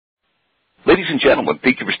Ladies and gentlemen,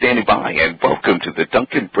 thank you for standing by, and welcome to the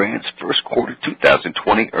Dunkin Brands First Quarter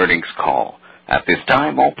 2020 Earnings Call. At this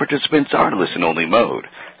time, all participants are in listen-only mode.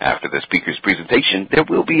 After the speaker's presentation, there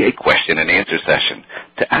will be a question-and-answer session.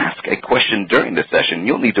 To ask a question during the session,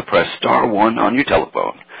 you'll need to press star one on your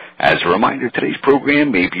telephone. As a reminder, today's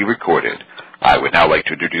program may be recorded. I would now like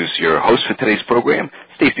to introduce your host for today's program,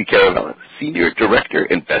 Stacey Caravella, Senior Director,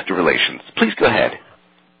 Investor Relations. Please go ahead.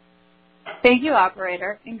 Thank you,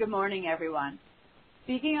 Operator, and good morning, everyone.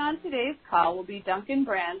 Speaking on today's call will be Dunkin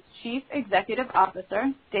Brands Chief Executive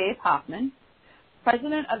Officer, Dave Hoffmann,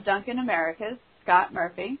 President of Dunkin Americas, Scott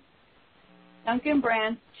Murphy, Dunkin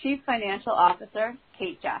Brands Chief Financial Officer,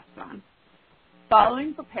 Kate Jaspon.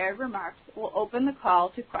 Following prepared remarks, we'll open the call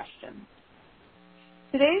to questions.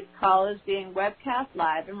 Today's call is being webcast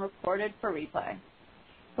live and recorded for replay.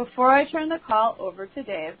 Before I turn the call over to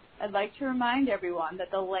Dave, I'd like to remind everyone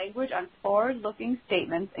that the language on forward-looking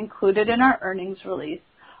statements included in our earnings release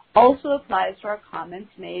also applies to our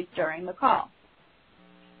comments made during the call.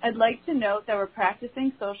 I'd like to note that we're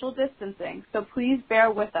practicing social distancing, so please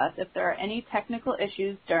bear with us if there are any technical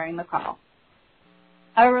issues during the call.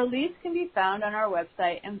 Our release can be found on our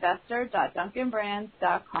website,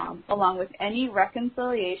 investor.dunkinbrands.com, along with any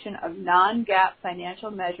reconciliation of non-GAAP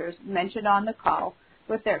financial measures mentioned on the call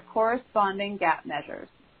with their corresponding GAAP measures.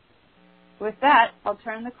 With that, I'll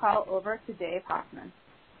turn the call over to Dave Hoffmann.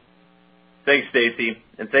 Thanks, Stacey,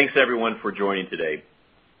 and thanks everyone for joining today.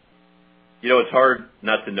 You know, it's hard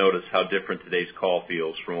not to notice how different today's call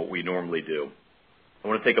feels from what we normally do. I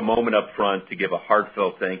want to take a moment up front to give a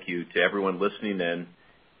heartfelt thank you to everyone listening in,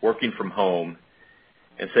 working from home,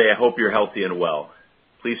 and say I hope you're healthy and well.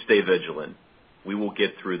 Please stay vigilant. We will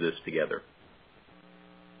get through this together.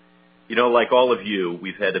 You know, like all of you,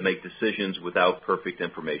 we've had to make decisions without perfect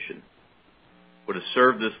information. What has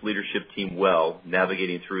served this leadership team well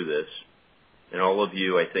navigating through this, and all of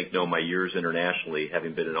you, I think, know my years internationally,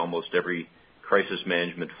 having been in almost every crisis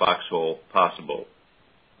management foxhole possible.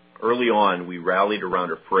 Early on, we rallied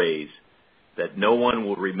around a phrase that no one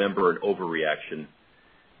will remember an overreaction,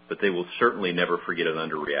 but they will certainly never forget an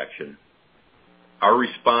underreaction. Our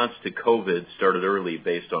response to COVID started early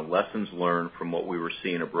based on lessons learned from what we were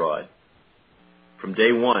seeing abroad. From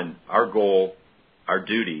day one, our goal, our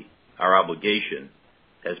duty, our obligation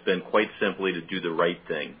has been quite simply to do the right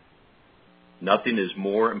thing. Nothing is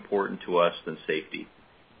more important to us than safety.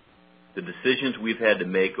 The decisions we've had to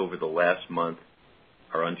make over the last month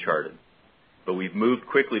are uncharted, but we've moved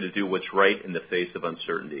quickly to do what's right in the face of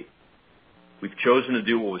uncertainty. We've chosen to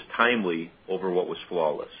do what was timely over what was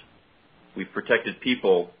flawless. We've protected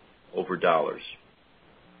people over dollars.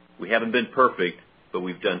 We haven't been perfect, but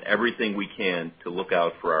we've done everything we can to look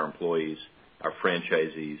out for our employees, our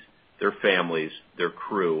franchisees, their families, their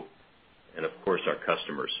crew, and of course our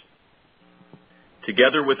customers.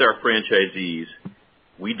 Together with our franchisees,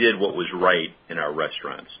 we did what was right in our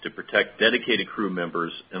restaurants to protect dedicated crew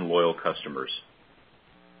members and loyal customers.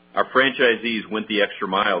 Our franchisees went the extra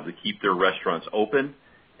mile to keep their restaurants open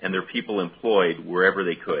and their people employed wherever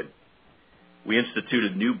they could. We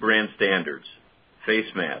instituted new brand standards, face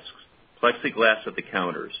masks, plexiglass at the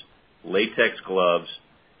counters, latex gloves,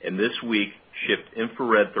 and this week shipped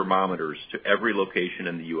infrared thermometers to every location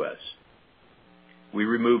in the U.S. We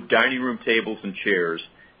removed dining room tables and chairs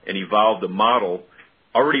and evolved a model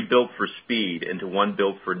already built for speed into one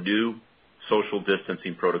built for new social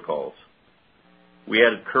distancing protocols. We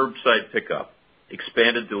added curbside pickup,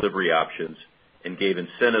 expanded delivery options, and gave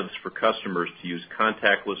incentives for customers to use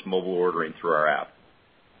contactless mobile ordering through our app.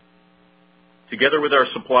 Together with our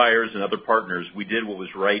suppliers and other partners, we did what was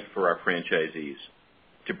right for our franchisees,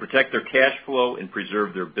 to protect their cash flow and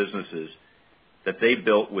preserve their businesses that they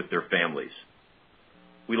built with their families.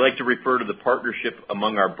 We like to refer to the partnership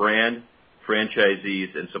among our brand,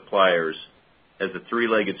 franchisees, and suppliers as the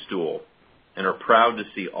three-legged stool, and are proud to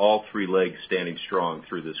see all three legs standing strong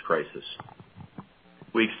through this crisis.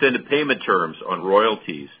 We extended payment terms on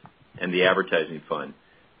royalties and the advertising fund,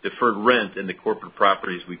 deferred rent in the corporate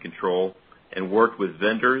properties we control, and worked with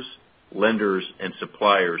vendors, lenders, and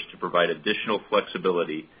suppliers to provide additional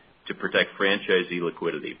flexibility to protect franchisee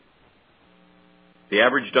liquidity. The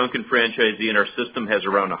average Dunkin franchisee in our system has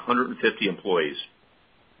around 150 employees.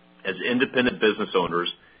 As independent business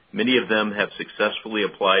owners, many of them have successfully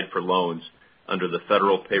applied for loans under the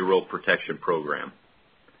Federal Payroll Protection Program.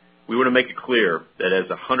 We want to make it clear that as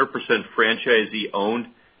a 100% franchisee-owned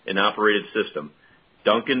and operated system,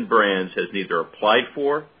 Dunkin Brands has neither applied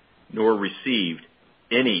for nor received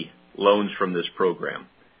any loans from this program.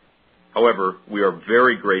 However, we are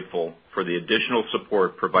very grateful for the additional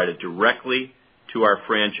support provided directly to our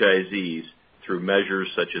franchisees through measures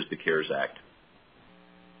such as the CARES Act.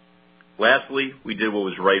 Lastly, we did what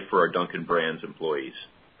was right for our Dunkin' Brands employees.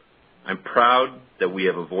 I'm proud that we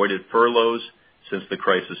have avoided furloughs since the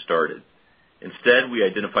crisis started. Instead, we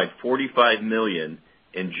identified $45 million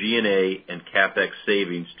in G&A and CapEx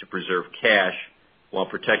savings to preserve cash while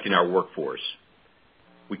protecting our workforce.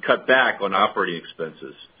 We cut back on operating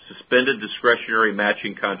expenses, suspended discretionary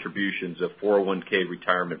matching contributions of 401k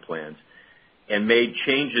retirement plans, and made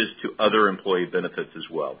changes to other employee benefits as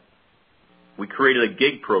well. We created a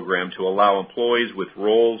gig program to allow employees with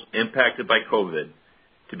roles impacted by COVID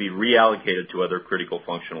to be reallocated to other critical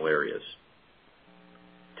functional areas.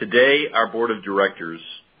 Today, our board of directors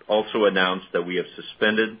also announced that we have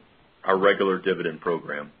suspended our regular dividend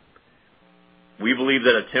program. We believe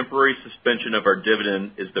that a temporary suspension of our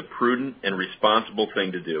dividend is the prudent and responsible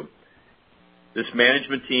thing to do. This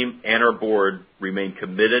management team and our board remain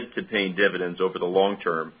committed to paying dividends over the long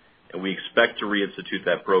term, and we expect to reinstitute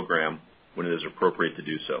that program when it is appropriate to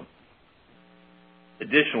do so.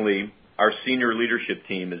 Additionally, our senior leadership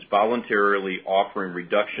team is voluntarily offering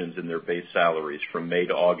reductions in their base salaries from May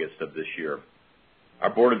to August of this year.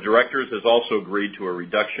 Our board of directors has also agreed to a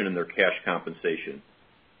reduction in their cash compensation.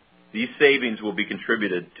 These savings will be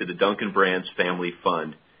contributed to the Dunkin' Brands Family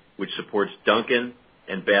Fund, which supports Dunkin'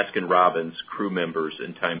 and Baskin-Robbins crew members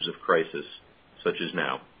in times of crisis, such as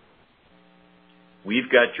now. "We've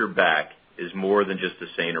got your back" is more than just a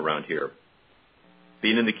saying around here.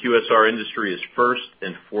 Being in the QSR industry is first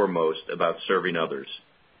and foremost about serving others.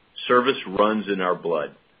 Service runs in our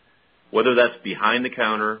blood, whether that's behind the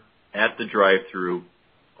counter, at the drive-thru,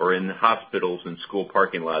 or in hospitals and school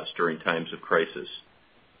parking lots during times of crisis.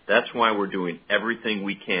 That's why we're doing everything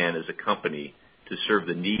we can as a company to serve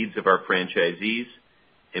the needs of our franchisees,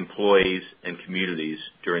 employees, and communities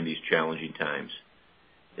during these challenging times.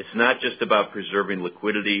 It's not just about preserving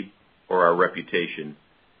liquidity or our reputation.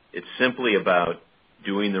 It's simply about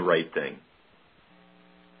doing the right thing.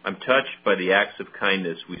 I'm touched by the acts of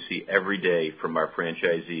kindness we see every day from our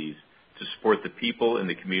franchisees to support the people in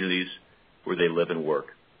the communities where they live and work.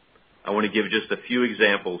 I want to give just a few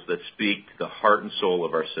examples that speak to the heart and soul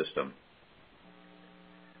of our system.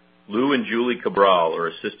 Lou and Julie Cabral are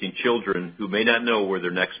assisting children who may not know where their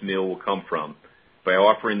next meal will come from by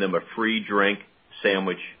offering them a free drink,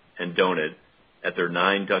 sandwich, and donut at their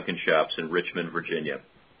 9 Dunkin' shops in Richmond, Virginia.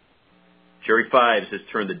 Jerry Fives has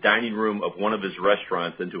turned the dining room of one of his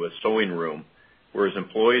restaurants into a sewing room where his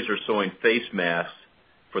employees are sewing face masks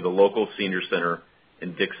for the local senior center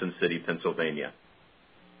in Dixon City, Pennsylvania.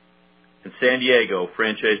 In San Diego,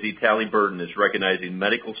 franchisee Tally Burton is recognizing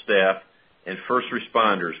medical staff and first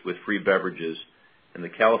responders with free beverages, and the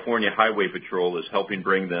California Highway Patrol is helping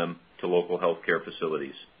bring them to local healthcare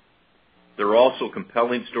facilities. There are also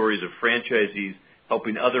compelling stories of franchisees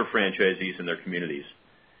helping other franchisees in their communities.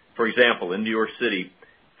 For example, in New York City,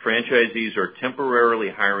 franchisees are temporarily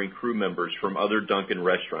hiring crew members from other Dunkin'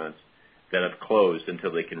 restaurants that have closed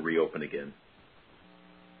until they can reopen again.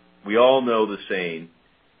 We all know the saying,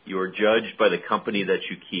 "You are judged by the company that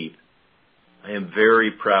you keep." I am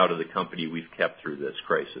very proud of the company we've kept through this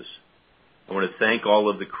crisis. I want to thank all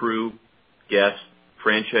of the crew, guests,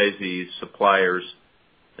 franchisees, suppliers,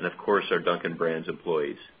 and of course our Dunkin' Brands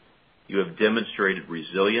employees. You have demonstrated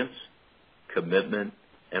resilience, commitment,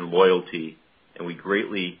 and loyalty, and we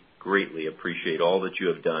greatly, greatly appreciate all that you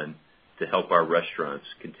have done to help our restaurants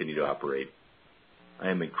continue to operate. I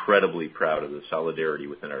am incredibly proud of the solidarity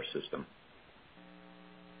within our system.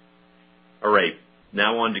 All right,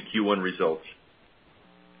 now on to Q1 results.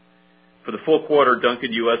 For the full quarter,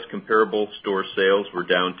 Dunkin' U.S. comparable store sales were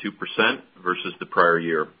down 2% versus the prior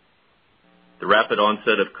year. The rapid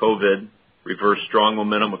onset of COVID reversed strong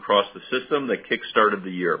momentum across the system that kick-started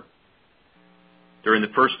the year. During the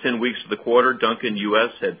first 10 weeks of the quarter, Dunkin'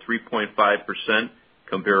 U.S. had 3.5%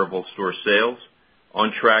 comparable store sales,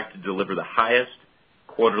 on track to deliver the highest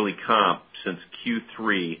quarterly comp since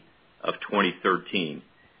Q3 of 2013.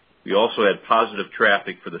 We also had positive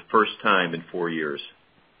traffic for the first time in 4 years.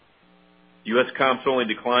 U.S. comps only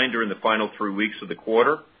declined during the final 3 weeks of the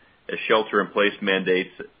quarter as shelter-in-place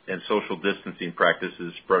mandates and social distancing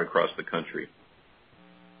practices spread across the country.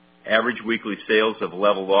 Average weekly sales have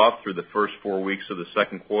leveled off through the first 4 weeks of the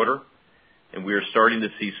second quarter, and we are starting to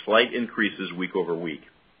see slight increases week over week.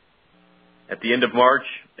 At the end of March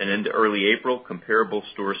and into early April, comparable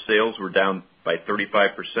store sales were down by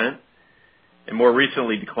 35%, and more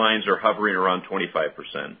recently, declines are hovering around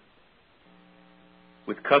 25%.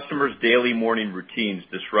 With customers' daily morning routines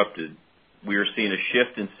disrupted, we are seeing a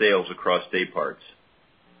shift in sales across day parts.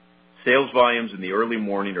 Sales volumes in the early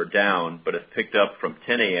morning are down, but have picked up from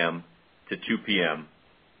 10 a.m. to 2 p.m.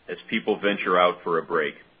 as people venture out for a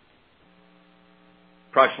break.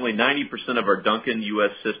 Approximately 90% of our Dunkin'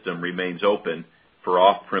 U.S. system remains open for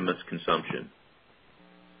off-premise consumption.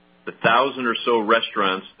 The 1,000 or so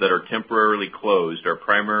restaurants that are temporarily closed are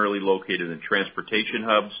primarily located in transportation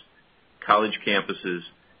hubs, college campuses,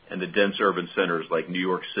 and the dense urban centers like New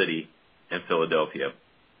York City and Philadelphia.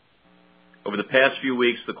 Over the past few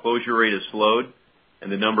weeks, the closure rate has slowed,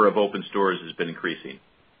 and the number of open stores has been increasing.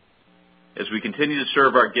 As we continue to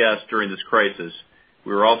serve our guests during this crisis,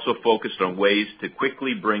 we are also focused on ways to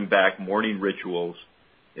quickly bring back morning rituals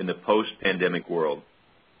in the post-pandemic world.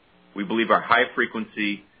 We believe our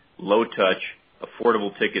high-frequency, low-touch,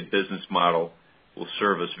 affordable ticket business model will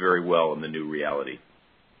serve us very well in the new reality.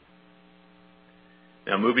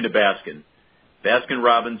 Now moving to Baskin.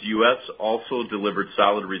 Baskin-Robbins U.S. also delivered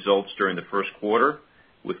solid results during the first quarter,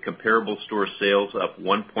 with comparable store sales up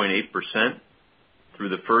 1.8%. Through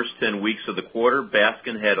the first 10 weeks of the quarter,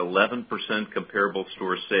 Baskin had 11% comparable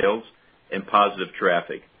store sales and positive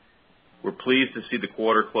traffic. We're pleased to see the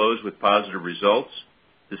quarter close with positive results,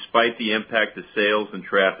 despite the impact to sales and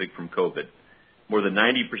traffic from COVID. More than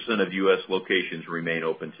 90% of U.S. locations remain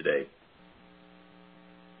open today.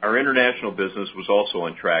 Our international business was also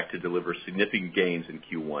on track to deliver significant gains in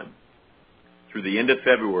Q1. Through the end of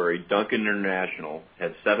February, Dunkin' International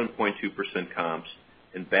had 7.2% comps,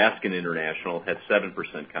 and Baskin International had 7%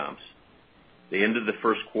 comps. They ended the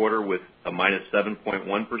first quarter with a minus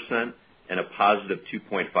 7.1% and a positive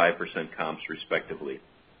 2.5% comps, respectively.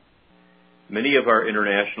 Many of our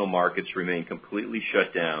international markets remain completely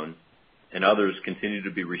shut down, and others continue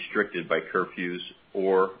to be restricted by curfews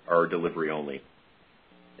or are delivery only.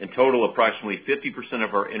 In total, approximately 50%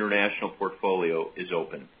 of our international portfolio is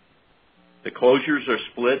open. The closures are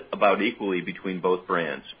split about equally between both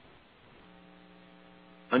brands.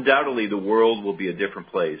 Undoubtedly, the world will be a different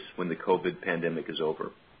place when the COVID pandemic is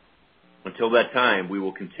over. Until that time, we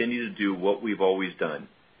will continue to do what we've always done,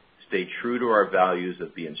 stay true to our values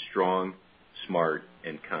of being strong, smart,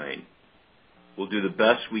 and kind. We'll do the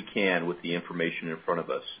best we can with the information in front of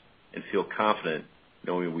us and feel confident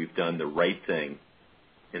knowing we've done the right thing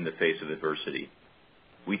in the face of adversity.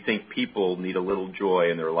 We think people need a little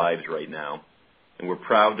joy in their lives right now, and we're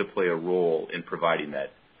proud to play a role in providing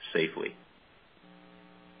that safely.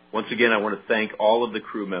 Once again, I want to thank all of the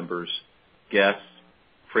crew members, guests,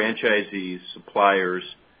 franchisees, suppliers,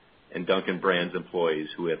 and Dunkin' Brands employees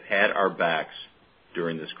who have had our backs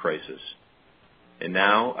during this crisis. And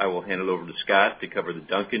now I will hand it over to Scott to cover the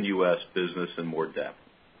Dunkin' U.S. business in more depth.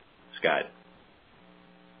 Scott.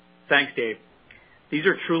 Thanks, Dave. These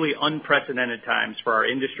are truly unprecedented times for our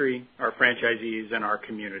industry, our franchisees, and our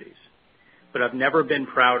communities. But I've never been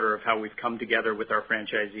prouder of how we've come together with our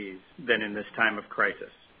franchisees than in this time of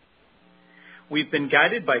crisis. We've been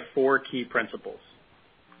guided by 4 key principles.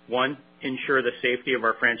 1, ensure the safety of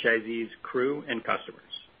our franchisees, crew, and customers.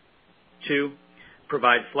 2,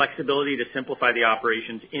 provide flexibility to simplify the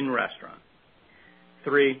operations in restaurant.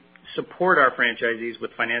 3, support our franchisees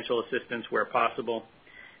with financial assistance where possible.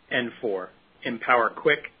 And 4, empower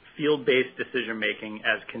quick, field-based decision-making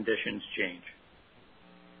as conditions change.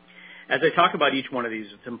 As I talk about each one of these,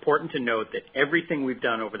 it's important to note that everything we've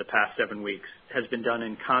done over the past 7 weeks has been done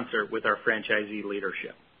in concert with our franchisee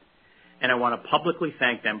leadership. And I want to publicly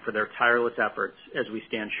thank them for their tireless efforts as we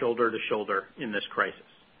stand shoulder to shoulder in this crisis.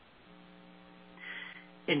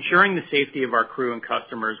 Ensuring the safety of our crew and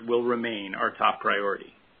customers will remain our top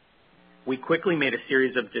priority. We quickly made a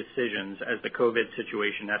series of decisions as the COVID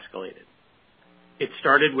situation escalated. It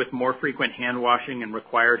started with more frequent hand washing and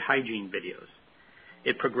required hygiene videos.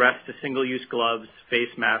 It progressed to single-use gloves, face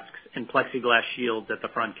masks, and plexiglass shields at the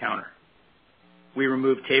front counter. We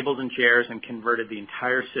removed tables and chairs and converted the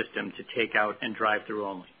entire system to takeout and drive-through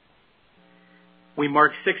only. We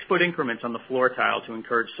marked 6-foot increments on the floor tile to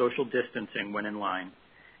encourage social distancing when in line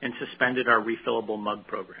and suspended our refillable mug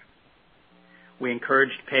program. We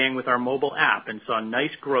encouraged paying with our mobile app and saw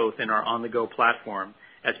nice growth in our on-the-go platform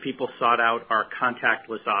as people sought out our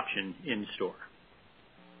contactless option in-store.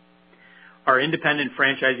 Our independent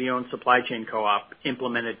franchisee-owned supply chain co-op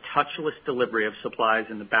implemented touchless delivery of supplies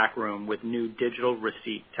in the back room with new digital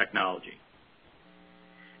receipt technology.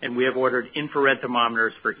 And we have ordered infrared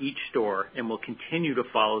thermometers for each store and will continue to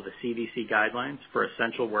follow the CDC guidelines for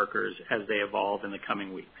essential workers as they evolve in the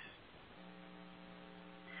coming weeks.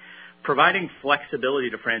 Providing flexibility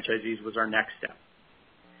to franchisees was our next step.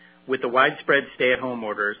 With the widespread stay-at-home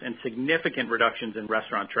orders and significant reductions in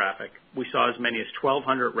restaurant traffic, we saw as many as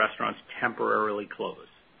 1,200 restaurants temporarily close.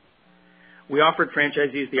 We offered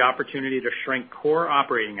franchisees the opportunity to shrink core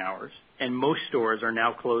operating hours, and most stores are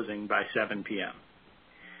now closing by 7 p.m.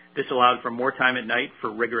 This allowed for more time at night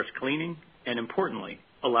for rigorous cleaning and, importantly,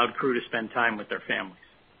 allowed crew to spend time with their families.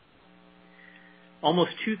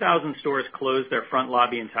 Almost 2,000 stores closed their front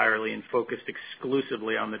lobby entirely and focused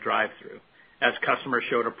exclusively on the drive-thru, as customers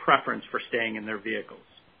showed a preference for staying in their vehicles.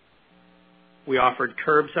 We offered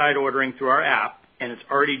curbside ordering through our app, and it's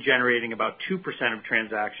already generating about 2% of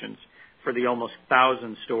transactions for the almost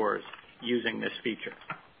 1,000 stores using this feature.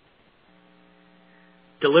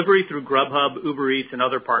 Delivery through Grubhub, Uber Eats, and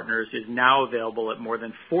other partners is now available at more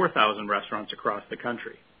than 4,000 restaurants across the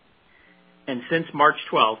country. And since March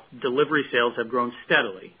 12th, delivery sales have grown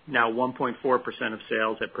steadily, now 1.4% of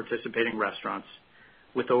sales at participating restaurants,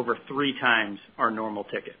 with over 3 times our normal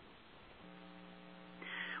ticket.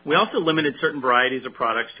 We also limited certain varieties of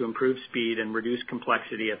products to improve speed and reduce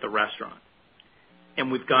complexity at the restaurant.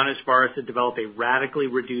 And we've gone as far as to develop a radically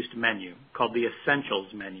reduced menu called the Essentials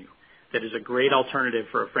menu that is a great alternative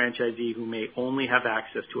for a franchisee who may only have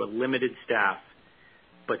access to a limited staff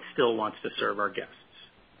but still wants to serve our guests.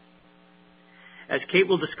 As Kate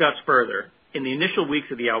will discuss further, in the initial weeks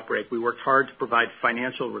of the outbreak, we worked hard to provide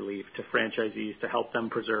financial relief to franchisees to help them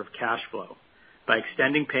preserve cash flow by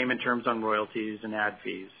extending payment terms on royalties and ad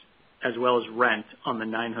fees, as well as rent on the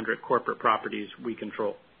 900 corporate properties we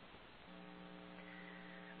control.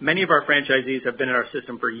 Many of our franchisees have been in our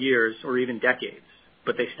system for years or even decades,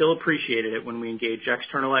 but they still appreciated it when we engaged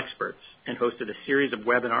external experts and hosted a series of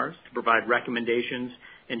webinars to provide recommendations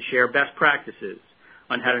and share best practices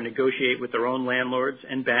on how to negotiate with their own landlords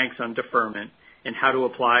and banks on deferment and how to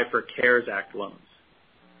apply for CARES Act loans.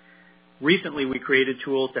 Recently, we created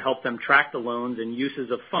tools to help them track the loans and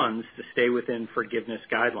uses of funds to stay within forgiveness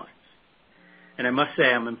guidelines. And I must say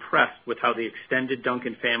I'm impressed with how the extended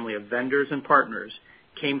Dunkin family of vendors and partners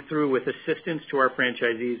came through with assistance to our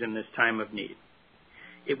franchisees in this time of need.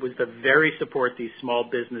 It was the very support these small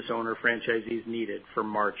business owner franchisees needed for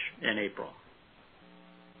March and April.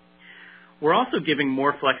 We're also giving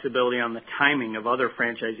more flexibility on the timing of other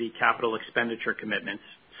franchisee capital expenditure commitments,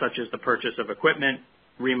 such as the purchase of equipment,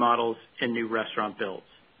 remodels, and new restaurant builds.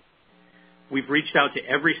 We've reached out to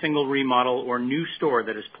every single remodel or new store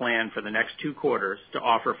that is planned for the next 2 quarters to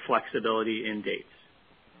offer flexibility in dates.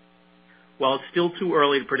 While it's still too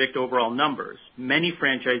early to predict overall numbers, many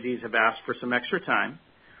franchisees have asked for some extra time,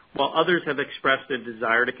 while others have expressed a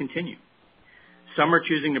desire to continue. Some are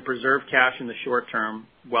choosing to preserve cash in the short term,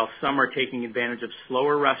 while some are taking advantage of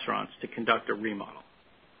slower restaurants to conduct a remodel.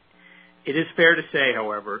 It is fair to say,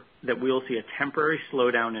 however, that we will see a temporary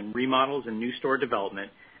slowdown in remodels and new store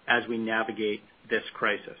development as we navigate this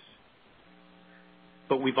crisis.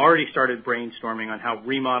 But we've already started brainstorming on how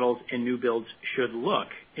remodels and new builds should look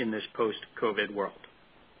in this post-COVID world.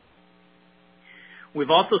 We've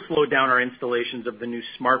also slowed down our installations of the new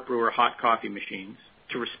Smart Brewer hot coffee machines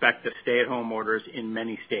to respect the stay-at-home orders in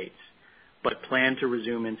many states, but plan to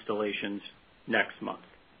resume installations next month.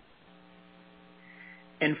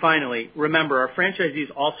 And finally, remember, our franchisees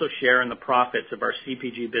also share in the profits of our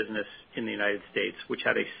CPG business in the United States, which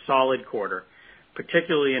had a solid quarter,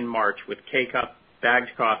 particularly in March with K-Cup,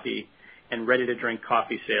 bagged coffee, and ready-to-drink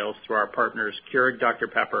coffee sales through our partners Keurig Dr.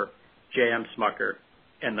 Pepper, J.M. Smucker,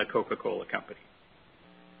 and the Coca-Cola Company.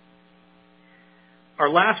 Our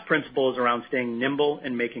last principle is around staying nimble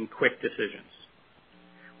and making quick decisions.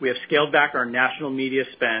 We have scaled back our national media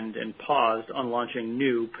spend and paused on launching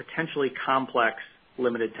new, potentially complex,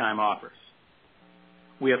 limited-time offers.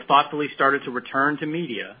 We have thoughtfully started to return to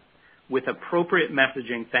media with appropriate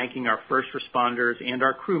messaging thanking our first responders and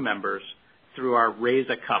our crew members through our Raise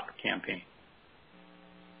a Cup campaign.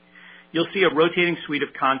 You'll see a rotating suite of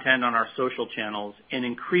content on our social channels and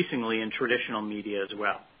increasingly in traditional media as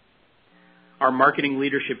well. Our marketing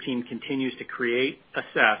leadership team continues to create,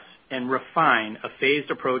 assess, and refine a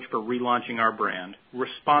phased approach for relaunching our brand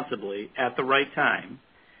responsibly at the right time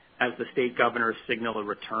as the state governors signal a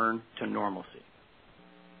return to normalcy.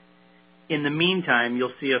 In the meantime,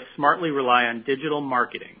 you'll see us smartly rely on digital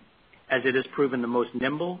marketing as it has proven the most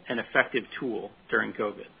nimble and effective tool during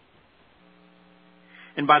COVID.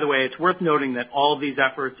 And by the way, it's worth noting that all of these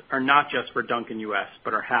efforts are not just for Dunkin' US,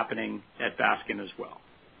 but are happening at Baskin as well.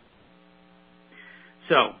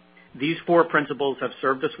 So, these 4 principles have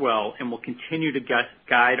served us well and will continue to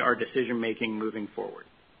guide our decision-making moving forward.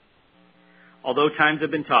 Although times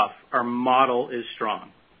have been tough, our model is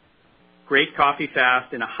strong. Great coffee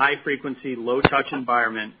fast in a high-frequency, low-touch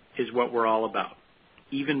environment is what we're all about,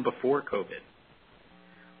 even before COVID.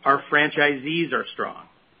 Our franchisees are strong.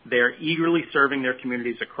 They are eagerly serving their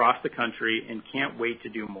communities across the country and can't wait to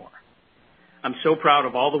do more. I'm so proud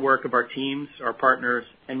of all the work of our teams, our partners,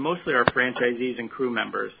 and mostly our franchisees and crew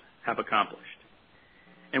members have accomplished.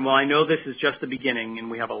 And while I know this is just the beginning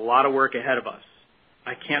and we have a lot of work ahead of us,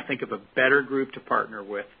 I can't think of a better group to partner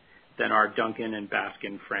with than our Dunkin and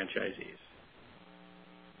Baskin franchisees.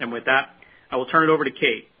 And with that, I will turn it over to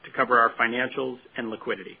Kate to cover our financials and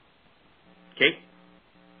liquidity. Kate?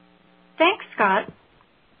 Thanks, Scott.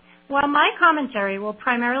 While my commentary will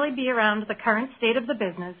primarily be around the current state of the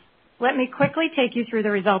business, let me quickly take you through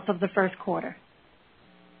the results of the first quarter.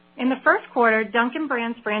 In the first quarter, Dunkin'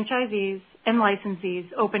 Brands franchisees and licensees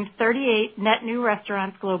opened 38 net new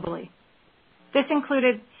restaurants globally. This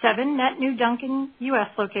included 7 net new Dunkin' U.S.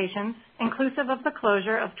 locations, inclusive of the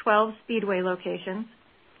closure of 12 Speedway locations,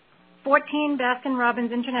 14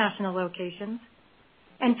 Baskin-Robbins International locations,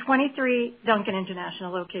 and 23 Dunkin'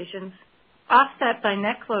 International locations, offset by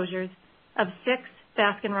net closures of 6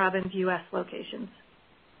 Baskin-Robbins U.S. locations.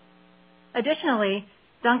 Additionally,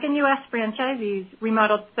 Dunkin' U.S. franchisees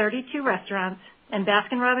remodeled 32 restaurants, and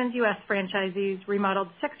Baskin-Robbins U.S. franchisees remodeled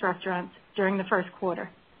 6 restaurants during the first quarter.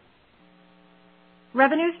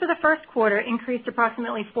 Revenues for the first quarter increased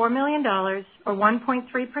approximately $4 million, or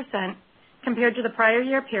 1.3%, compared to the prior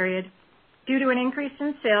year period, due to an increase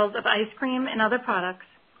in sales of ice cream and other products,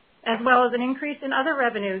 as well as an increase in other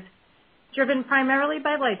revenues driven primarily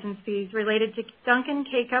by license fees related to Dunkin'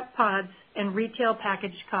 K-Cup pods and retail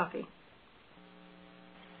packaged coffee.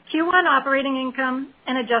 Q1 operating income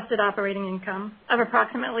and adjusted operating income of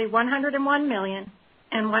approximately $101 million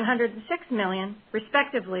and $106 million,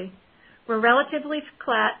 respectively, were relatively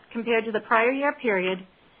flat compared to the prior year period,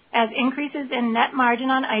 as increases in net margin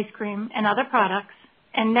on ice cream and other products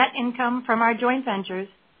and net income from our joint ventures,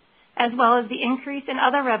 as well as the increase in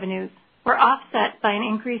other revenues, were offset by an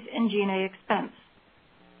increase in G&A expense.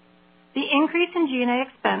 The increase in G&A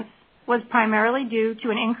expense was primarily due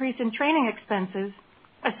to an increase in training expenses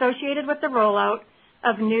associated with the rollout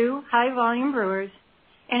of new high-volume brewers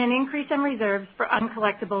and an increase in reserves for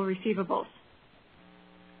uncollectible receivables.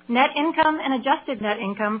 Net income and adjusted net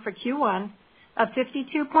income for Q1 of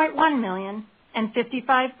 $52.1 million and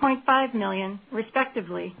 $55.5 million,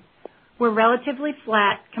 respectively, were relatively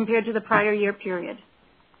flat compared to the prior year period.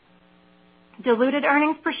 Diluted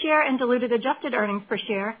earnings per share and diluted adjusted earnings per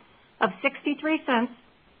share of 63 cents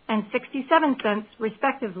and 67 cents,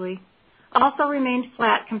 respectively, also remained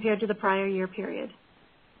flat compared to the prior year period.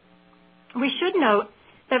 We should note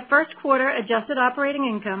that first quarter adjusted operating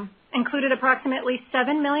income included approximately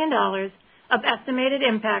 $7 million of estimated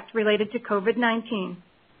impact related to COVID-19,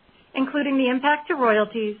 including the impact to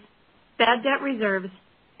royalties, bad debt reserves,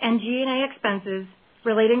 and G&A expenses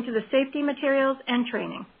relating to the safety materials and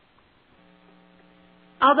training.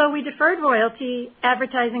 Although we deferred royalty,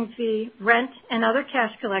 advertising fee, rent, and other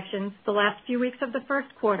cash collections the last few weeks of the first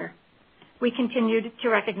quarter, we continued to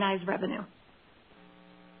recognize revenue.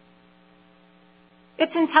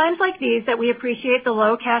 It's in times like these that we appreciate the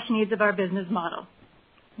low cash needs of our business model.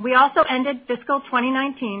 We also ended fiscal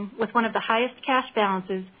 2019 with one of the highest cash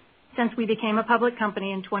balances since we became a public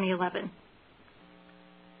company in 2011.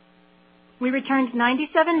 We returned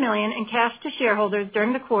 $97 million in cash to shareholders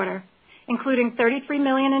during the quarter, including $33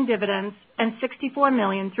 million in dividends and $64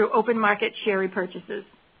 million through open market share repurchases.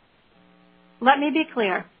 Let me be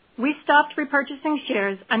clear. We stopped repurchasing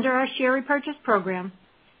shares under our share repurchase program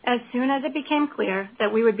as soon as it became clear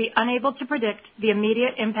that we would be unable to predict the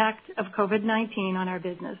immediate impact of COVID-19 on our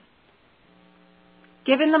business.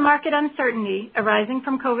 Given the market uncertainty arising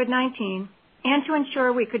from COVID-19 and to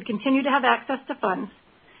ensure we could continue to have access to funds,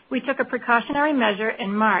 we took a precautionary measure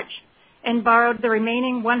in March and borrowed the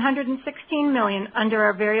remaining $116 million under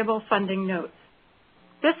our variable funding notes.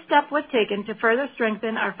 This step was taken to further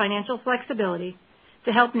strengthen our financial flexibility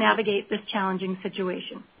to help navigate this challenging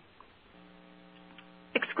situation.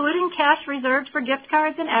 Excluding cash reserved for gift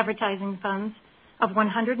cards and advertising funds of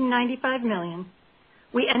 $195 million,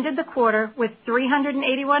 we ended the quarter with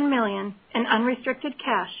 $381 million in unrestricted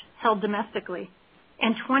cash held domestically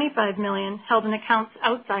and $25 million held in accounts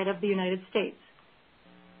outside of the United States.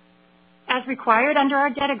 As required under our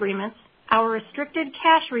debt agreements, our restricted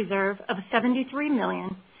cash reserve of $73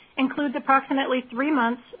 million includes approximately 3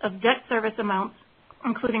 months of debt service amounts,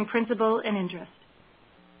 including principal and interest.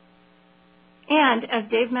 And, as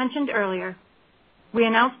Dave mentioned earlier, we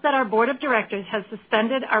announced that our board of directors has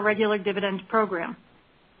suspended our regular dividend program.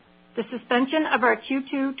 The suspension of our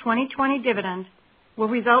Q2 2020 dividend will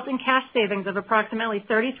result in cash savings of approximately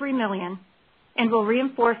 $33 million and will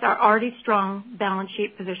reinforce our already strong balance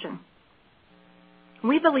sheet position.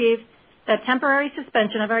 We believe that temporary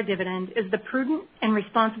suspension of our dividend is the prudent and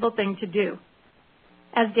responsible thing to do.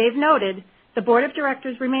 As Dave noted, the board of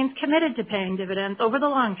directors remains committed to paying dividends over the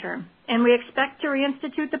long term, and we expect to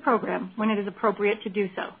reinstitute the program when it is appropriate to do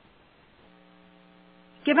so.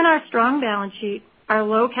 Given our strong balance sheet, our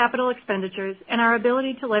low capital expenditures, and our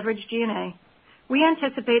ability to leverage G&A, we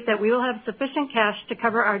anticipate that we will have sufficient cash to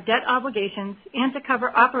cover our debt obligations and to cover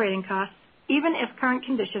operating costs, even if current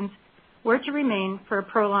conditions were to remain for a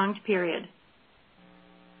prolonged period.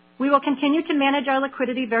 We will continue to manage our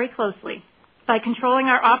liquidity very closely by controlling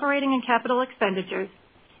our operating and capital expenditures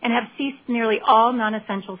and have ceased nearly all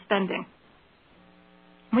non-essential spending.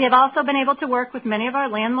 We have also been able to work with many of our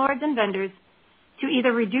landlords and vendors to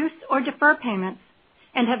either reduce or defer payments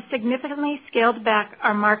and have significantly scaled back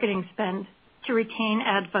our marketing spend to retain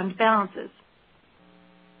ad fund balances.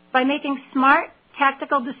 By making smart,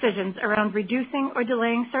 tactical decisions around reducing or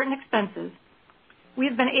delaying certain expenses, we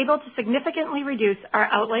have been able to significantly reduce our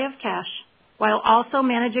outlay of cash while also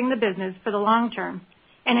managing the business for the long term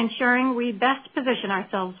and ensuring we best position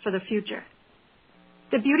ourselves for the future.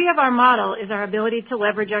 The beauty of our model is our ability to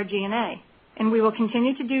leverage our G&A, and we will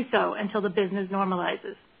continue to do so until the business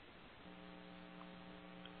normalizes.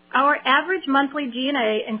 Our average monthly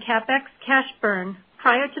G&A and CapEx cash burn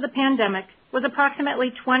prior to the pandemic was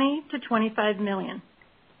approximately $20 to $25 million.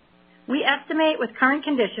 We estimate with current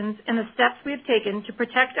conditions and the steps we have taken to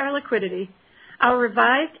protect our liquidity, our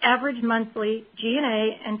revised average monthly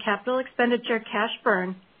G&A and capital expenditure cash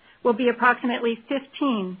burn will be approximately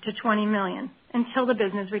 $15 to $20 million until the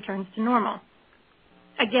business returns to normal.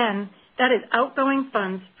 Again, that is outgoing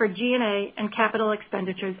funds for G&A and capital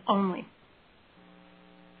expenditures only.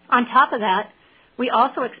 On top of that, we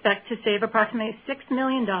also expect to save approximately $6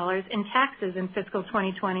 million in taxes in fiscal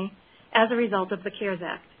 2020 as a result of the CARES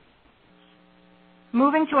Act.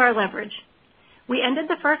 Moving to our leverage. We ended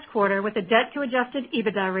the first quarter with a debt-to-adjusted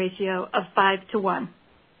EBITDA ratio of 5-to-1.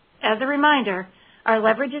 As a reminder, our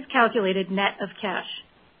leverage is calculated net of cash.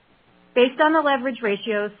 Based on the leverage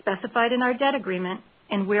ratios specified in our debt agreement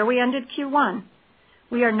and where we ended Q1,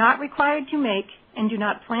 we are not required to make and do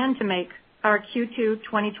not plan to make our Q2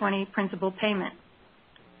 2020 principal payment.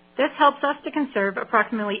 This helps us to conserve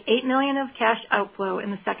approximately $8 million of cash outflow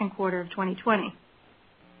in the second quarter of 2020.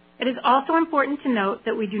 It is also important to note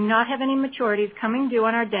that we do not have any maturities coming due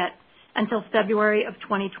on our debt until February of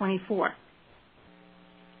 2024.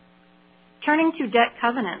 Turning to debt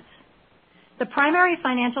covenants. The primary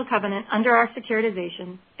financial covenant under our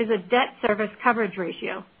securitization is a debt service coverage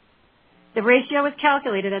ratio. The ratio is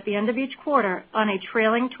calculated at the end of each quarter on a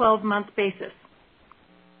trailing 12-month basis.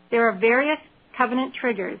 There are various covenant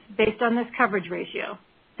triggers based on this coverage ratio,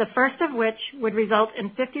 the first of which would result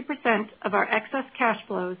in 50% of our excess cash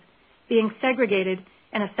flows being segregated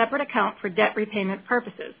in a separate account for debt repayment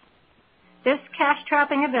purposes. This cash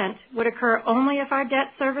trapping event would occur only if our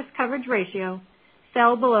debt service coverage ratio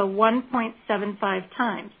fell below 1.75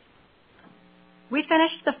 times. We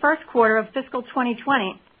finished the first quarter of fiscal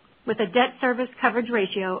 2020 with a debt service coverage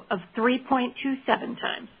ratio of 3.27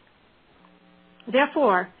 times.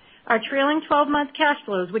 Therefore, our trailing 12-month cash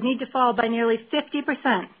flows would need to fall by nearly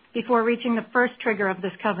 50% before reaching the first trigger of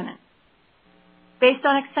this covenant. Based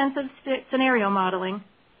on extensive scenario modeling,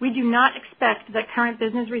 we do not expect that current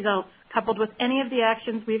business results, coupled with any of the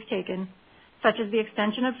actions we've taken, such as the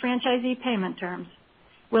extension of franchisee payment terms,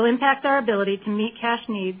 will impact our ability to meet cash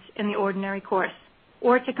needs in the ordinary course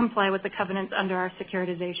or to comply with the covenants under our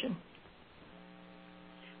securitization.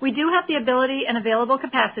 We do have the ability and available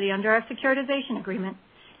capacity under our securitization agreement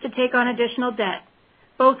to take on additional debt,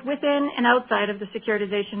 both within and outside of the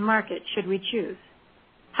securitization market, should we choose.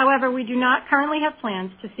 However, we do not currently have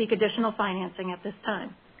plans to seek additional financing at this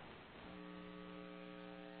time.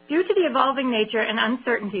 Due to the evolving nature and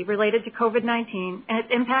uncertainty related to COVID-19 and its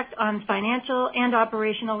impact on financial and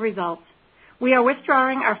operational results, we are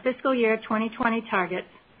withdrawing our fiscal year 2020 targets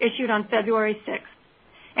issued on February 6th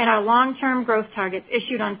and our long-term growth targets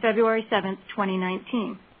issued on February 7th,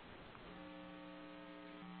 2019.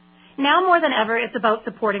 Now more than ever, it's about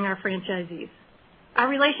supporting our franchisees. Our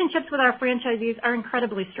relationships with our franchisees are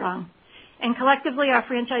incredibly strong, and collectively our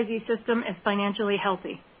franchisee system is financially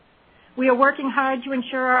healthy. We are working hard to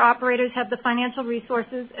ensure our operators have the financial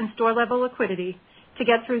resources and store-level liquidity to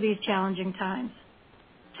get through these challenging times.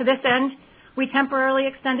 To this end, we temporarily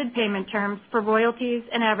extended payment terms for royalties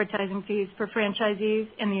and advertising fees for franchisees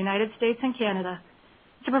in the United States and Canada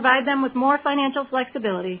to provide them with more financial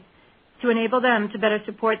flexibility to enable them to better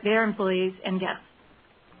support their employees and guests.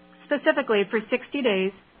 Specifically, for 60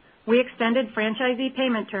 days, we extended franchisee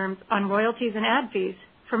payment terms on royalties and ad fees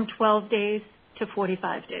from 12 days to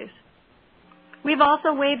 45 days. We've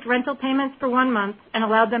also waived rental payments for 1 month and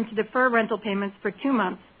allowed them to defer rental payments for 2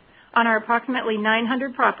 months on our approximately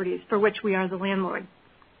 900 properties for which we are the landlord.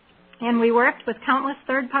 And we worked with countless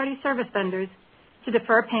third-party service vendors to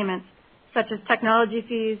defer payments such as technology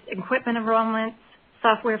fees, equipment enrollments,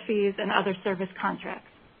 software fees, and other service contracts.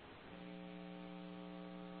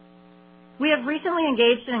 We have recently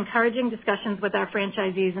engaged in encouraging discussions with our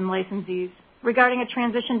franchisees and licensees regarding a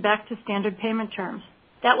transition back to standard payment terms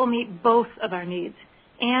that will meet both of our needs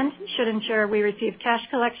and should ensure we receive cash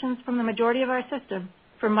collections from the majority of our system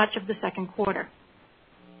for much of the second quarter.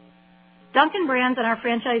 Dunkin' Brands and our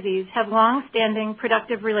franchisees have long-standing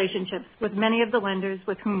productive relationships with many of the lenders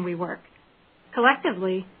with whom we work.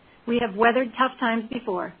 Collectively, we have weathered tough times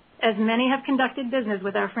before, as many have conducted business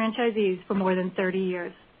with our franchisees for more than 30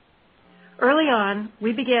 years. Early on,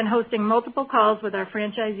 we began hosting multiple calls with our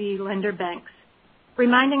franchisee lender banks,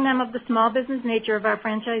 reminding them of the small business nature of our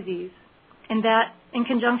franchisees, and that, in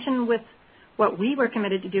conjunction with what we were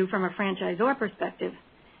committed to do from a franchisor perspective,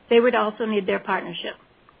 they would also need their partnership.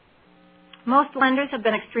 Most lenders have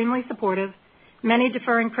been extremely supportive, many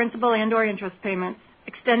deferring principal and/or interest payments,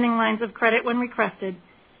 extending lines of credit when requested,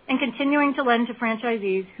 and continuing to lend to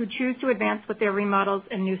franchisees who choose to advance with their remodels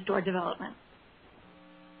and new store development.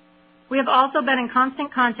 We have also been in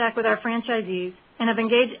constant contact with our franchisees and have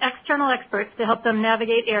engaged external experts to help them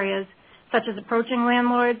navigate areas such as approaching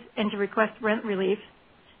landlords and to request rent relief,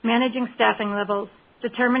 managing staffing levels,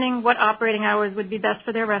 determining what operating hours would be best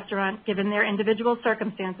for their restaurant given their individual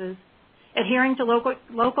circumstances, adhering to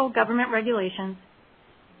local government regulations,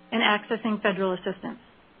 and accessing federal assistance.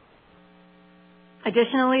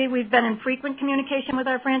 Additionally, we've been in frequent communication with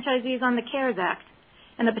our franchisees on the CARES Act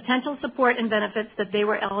and the potential support and benefits that they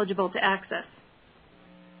were eligible to access.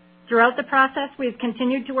 Throughout the process, we've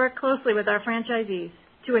continued to work closely with our franchisees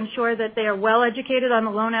to ensure that they are well educated on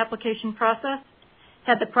the loan application process,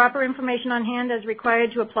 have the proper information on hand as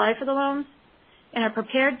required to apply for the loans, and are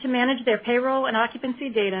prepared to manage their payroll and occupancy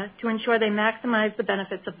data to ensure they maximize the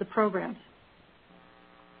benefits of the programs.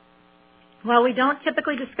 While we don't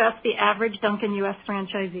typically discuss the average Dunkin' U.S.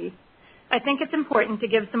 franchisee, I think it's important to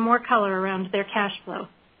give some more color around their cash flow.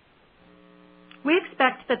 We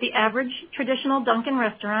expect that the average traditional Dunkin'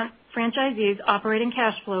 restaurant franchisee's operating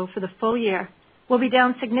cash flow for the full year will be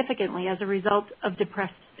down significantly as a result of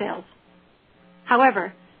depressed sales.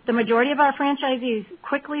 However, the majority of our franchisees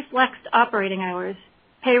quickly flexed operating hours,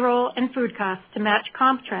 payroll, and food costs to match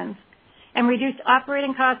comp trends and reduced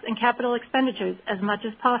operating costs and capital expenditures as much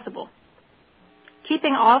as possible.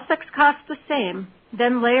 Keeping all fixed costs the same,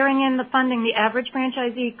 then layering in the funding the average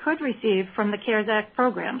franchisee could receive from the CARES Act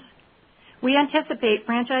programs, we anticipate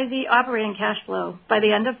franchisee operating cash flow by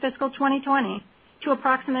the end of fiscal 2020 to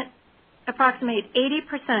approximate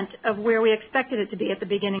 80% of where we expected it to be at the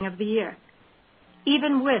beginning of the year,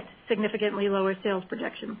 even with significantly lower sales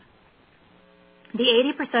projections.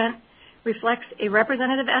 The 80% reflects a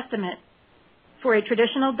representative estimate for a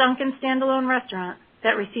traditional Dunkin' standalone restaurant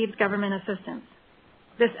that receives government assistance.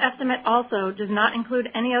 This estimate also does not include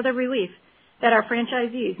any other relief that our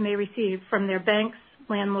franchisees may receive from their banks,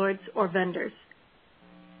 landlords, or vendors.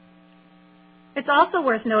 It's also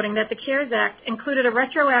worth noting that the CARES Act included a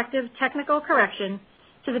retroactive technical correction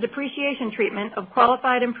to the depreciation treatment of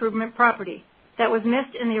qualified improvement property that was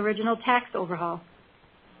missed in the original tax overhaul.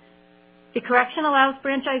 The correction allows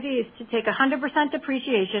franchisees to take 100%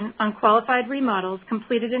 depreciation on qualified remodels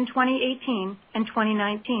completed in 2018 and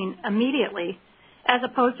 2019 immediately, as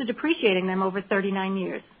opposed to depreciating them over 39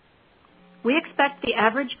 years. We expect the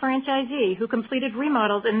average franchisee who completed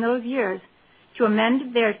remodels in those years to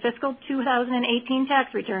amend their fiscal 2018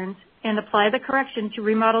 tax returns and apply the correction to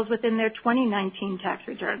remodels within their 2019 tax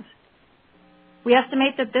returns. We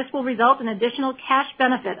estimate that this will result in additional cash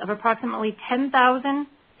benefit of approximately $10,000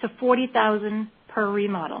 to $40,000 per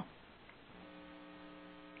remodel.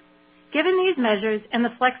 Given these measures and the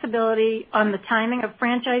flexibility on the timing of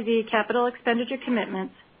franchisee capital expenditure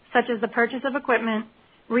commitments, such as the purchase of equipment,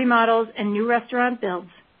 remodels, and new restaurant builds,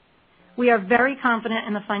 we are very confident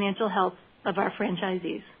in the financial health of our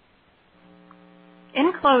franchisees.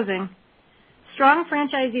 In closing, strong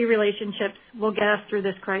franchisee relationships will get us through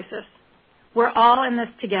this crisis. We're all in this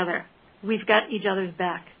together. We've got each other's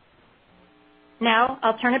back. Now,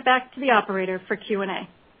 I'll turn it back to the operator for Q&A.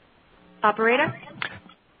 Operator?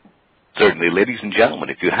 Certainly, ladies and gentlemen,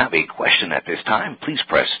 if you have a question at this time, please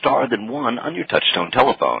press star then one on your touchtone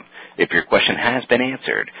telephone. If your question has been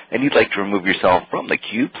answered and you'd like to remove yourself from the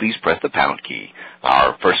queue, please press the pound key.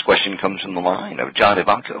 Our first question comes from the line of John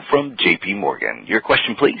Ivanko from J.P. Morgan. Your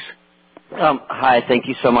question, please. Hi, thank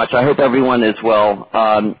you so much. I hope everyone is well.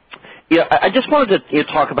 I just wanted to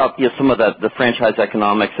talk about some of the franchise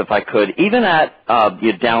economics, if I could. Even at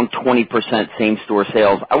down 20% same-store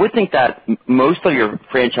sales, I would think that most of your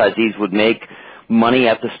franchisees would make money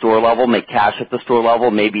at the store level, make cash at the store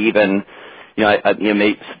level, maybe even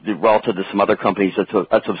relative to some other companies, that's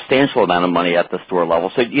a substantial amount of money at the store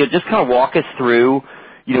level. So just kind of walk us through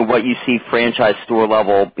what you see franchise store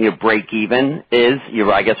level break even is,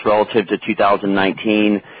 I guess, relative to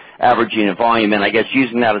 2019 average unit volume, and I guess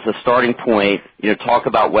using that as a starting point, talk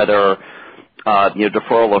about whether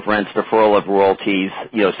deferral of rents, deferral of royalties,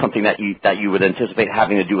 something that you would anticipate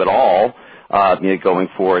having to do at all, going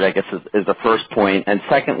forward, I guess is the first point. And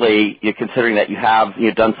secondly, considering that you have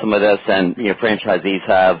done some of this and franchisees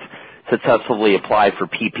have successfully applied for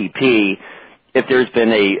PPP, if there's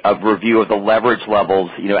been a review of the leverage levels,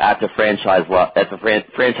 at the franchise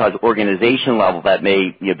organization level that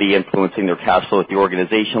may be influencing their cash flow at the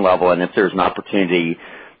organization level, and if there's an opportunity,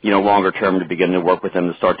 longer term to begin to work with them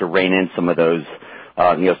to start to rein in some of those,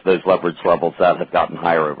 those leverage levels that have gotten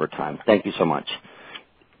higher over time. Thank you so much.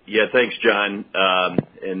 Yeah, thanks, John,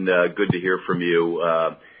 and good to hear from you.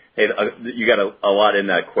 Hey, you got a lot in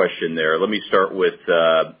that question there. Let me start with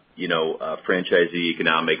franchisee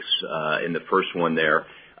economics in the first one there.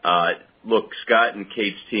 Look, Scott and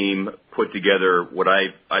Kate's team put together what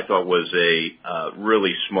I thought was a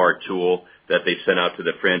really smart tool that they sent out to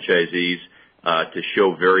the franchisees to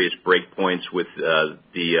show various breakpoints with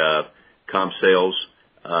the comp sales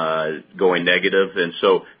going negative. And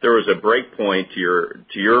so there was a breakpoint to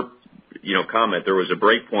your comment. There was a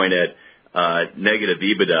breakpoint at negative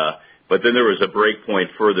EBITDA, but then there was a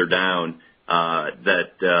breakpoint further down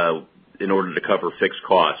that in order to cover fixed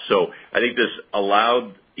costs. So I think this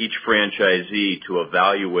allowed each franchisee to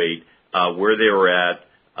evaluate where they were at,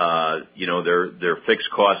 their fixed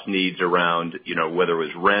cost needs around, whether it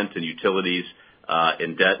was rent and utilities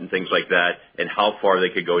and debt and things like that, and how far they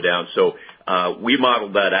could go down. So we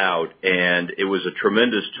modeled that out, and it was a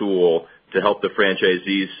tremendous tool to help the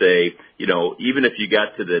franchisees say, even if you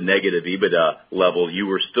got to the negative EBITDA level, you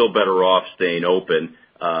were still better off staying open.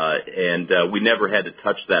 And we never had to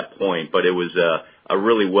touch that point, but it was a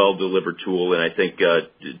really well-delivered tool. And I think, to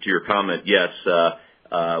your comment, yes,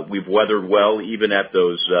 we've weathered well even at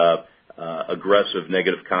those aggressive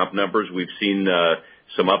negative comp numbers. We've seen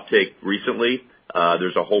some uptake recently.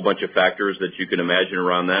 There's a whole bunch of factors that you can imagine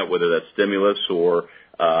around that, whether that's stimulus or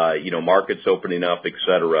markets opening up, et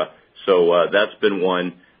cetera. So that's been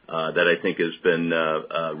one that I think has been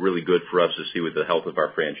really good for us to see with the health of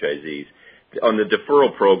our franchisees. On the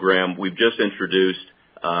deferral program, we've just introduced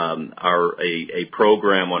a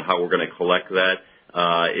program on how we're going to collect that.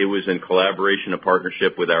 It was in collaboration, a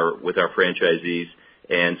partnership with our franchisees,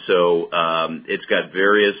 and so it's got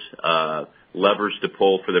various levers to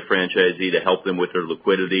pull for the franchisee to help them with their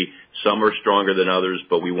liquidity. Some are stronger than others,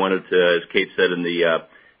 but we wanted to, as Kate said in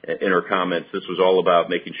her comments, this was all about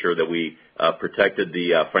making sure that we protected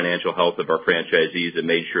the financial health of our franchisees and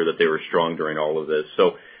made sure that they were strong during all of this.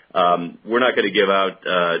 So we're not going to give out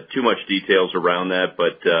too much details around that,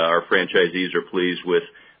 but our franchisees are pleased with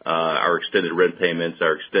our extended rent payments,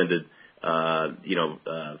 our extended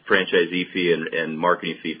franchisee fee and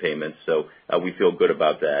marketing fee payments. So we feel good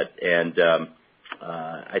about that. And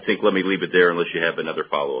I think let me leave it there unless you have another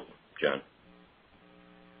follow-up, John.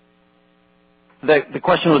 The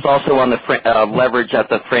question was also on the leverage at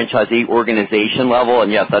the franchisee organization level,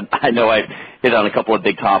 and yes, I know I hit on a couple of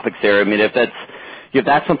big topics there. I mean, if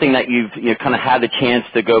that's something that you've kind of had the chance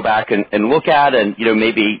to go back and look at, and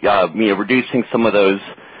maybe reducing some of those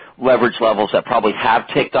leverage levels that probably have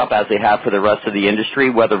ticked up as they have for the rest of the industry,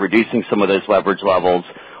 whether reducing some of those leverage levels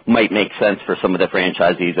might make sense for some of the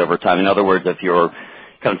franchisees over time. In other words, if you're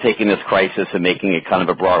kind of taking this crisis and making it kind of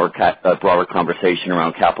a broader conversation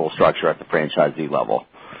around capital structure at the franchisee level.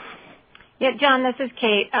 Yeah, John, this is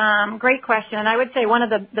Kate. Great question. And I would say one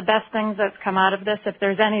of the best things that's come out of this, if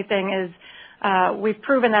there's anything, is we've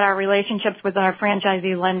proven that our relationships with our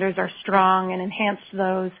franchisee lenders are strong and enhanced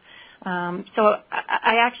those. So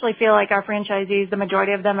I actually feel like our franchisees, the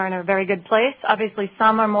majority of them, are in a very good place. Obviously,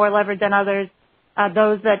 some are more levered than others.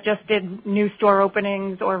 Those that just did new store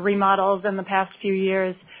openings or remodels in the past few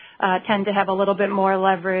years tend to have a little bit more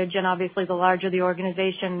leverage, and obviously the larger the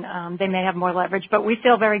organization, they may have more leverage. But we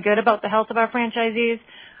feel very good about the health of our franchisees.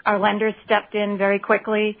 Our lenders stepped in very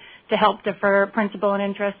quickly to help defer principal and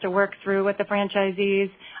interest to work through with the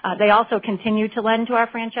franchisees. They also continue to lend to our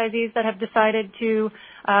franchisees that have decided to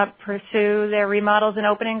pursue their remodels and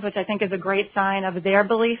openings, which I think is a great sign of their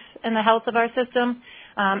belief in the health of our system.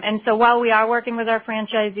 And so while we are working with our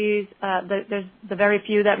franchisees, there's the very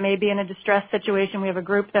few that may be in a distressed situation. We have a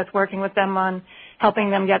group that's working with them on helping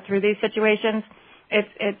them get through these situations.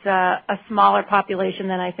 It's a smaller population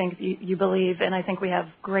than I think you believe, and I think we have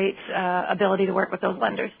great ability to work with those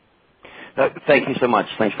lenders. Thank you so much.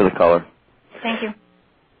 Thanks for the color. Thank you.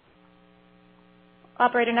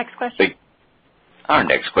 Operator, next question. Our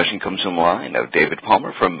next question comes from the line of David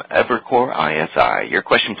Palmer from Evercore ISI. Your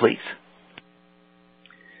question, please.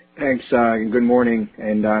 Thanks, good morning,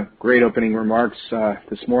 and great opening remarks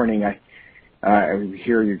this morning. I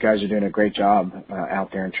hear you guys are doing a great job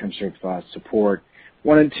out there in terms of support.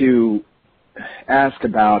 Wanted to ask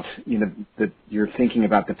about, you're thinking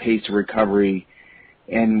about the pace of recovery,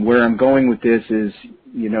 and where I'm going with this is,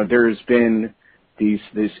 there's been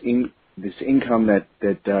this income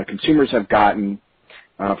that consumers have gotten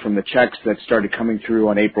from the checks that started coming through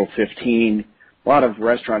on April 15. A lot of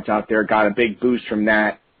restaurants out there got a big boost from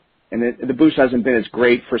that. And the boost hasn't been as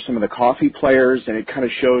great for some of the coffee players, and it kind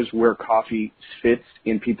of shows where coffee fits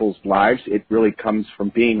in people's lives. It really comes from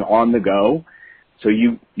being on the go. So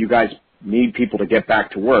you guys need people to get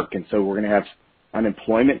back to work, and so we're going to have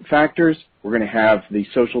unemployment factors. We're going to have the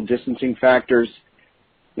social distancing factors.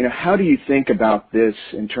 How do you think about this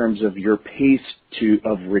in terms of your pace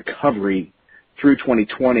of recovery through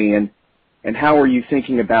 2020, and how are you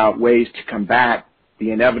thinking about ways to combat the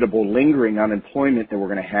inevitable lingering unemployment that we're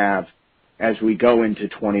going to have as we go into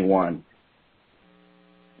 21?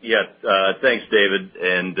 Yeah, thanks, David,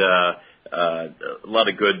 and a lot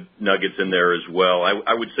of good nuggets in there as well.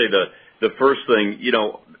 I would say the first thing,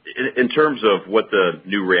 in terms of what the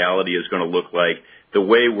new reality is going to look like, the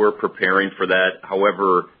way we're preparing for that,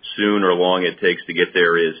 however soon or long it takes to get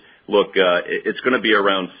there, is, look, it's going to be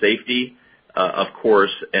around safety, of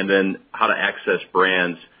course, and then how to access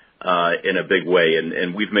brands in a big way.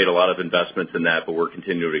 And we've made a lot of investments in that, but we're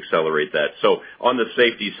continuing to accelerate that. So on the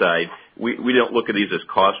safety side, we don't look at these as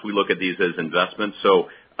costs. We look at these as investments. So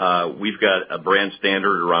we've got a brand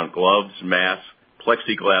standard around gloves, masks,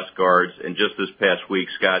 plexiglass guards, and just this past week,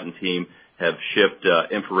 Scott and team have shipped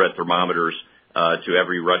infrared thermometers to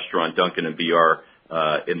every restaurant, Dunkin' and BR,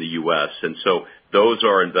 in the U.S. And so those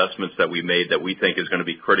are investments that we made that we think is going to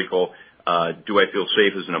be critical. Do I feel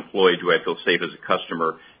safe as an employee? Do I feel safe as a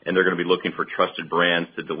customer? And they're going to be looking for trusted brands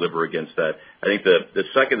to deliver against that. I think the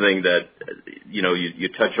second thing that you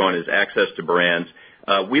touch on is access to brands.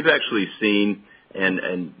 We've actually seen,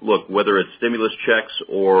 and look, whether it's stimulus checks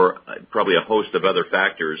or probably a host of other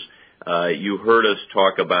factors, you heard us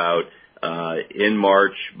talk about in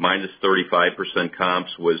March, minus 35%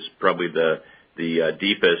 comps was probably the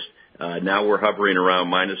deepest. Now we're hovering around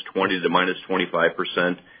minus 20 to minus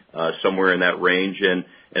 25%. Somewhere in that range. And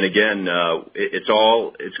again, it's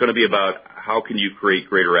going to be about how can you create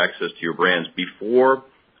greater access to your brands. Before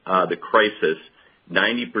the crisis,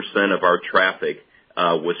 90% of our traffic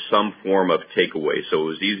was some form of takeaway. So it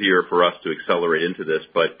was easier for us to accelerate into this.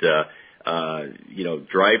 But,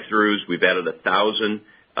 drive-throughs, we've added 1,000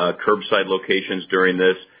 curbside locations during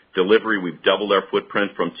this. Delivery, we've doubled our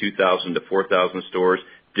footprint from 2,000 to 4,000 stores.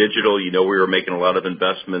 Digital, we were making a lot of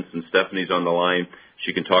investments, and Stephanie's on the line.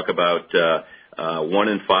 She can talk about 1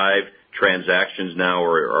 in 5 transactions now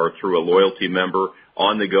are through a loyalty member.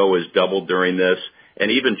 On the go is doubled during this. And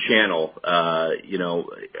even channel,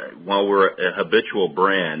 while we're a habitual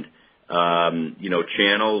brand,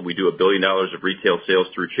 channel, we do $1 billion of retail sales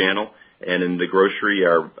through channel. And in the grocery,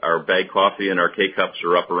 our bag coffee and our K-Cups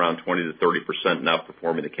are up around 20 to 30% now,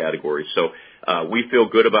 outperforming the category. So we feel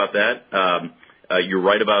good about that. You're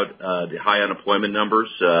right about the high unemployment numbers.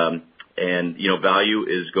 And, value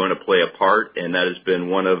is going to play a part, and that has been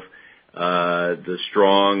one of the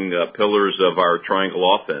strong pillars of our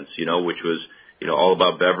triangle offense, which was, all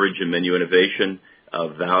about beverage and menu innovation,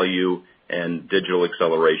 value, and digital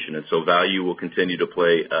acceleration. And so value will continue to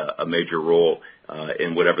play a major role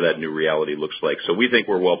in whatever that new reality looks like. So we think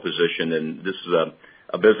we're well positioned, and this is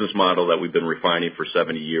a business model that we've been refining for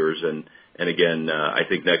 70 years. And again, I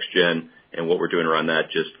think Next Gen and what we're doing around that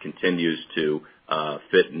just continues to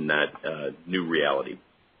fit in that new reality.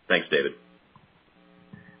 Thanks, David.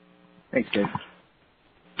 Thanks, Dave.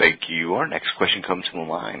 Thank you. Our next question comes from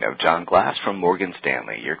the line of John Glass from Morgan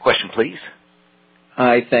Stanley. Your question, please.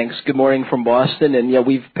 Hi, thanks. Good morning from Boston. And, yeah,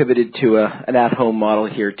 we've pivoted to an at-home model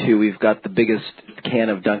here, too. We've got the biggest can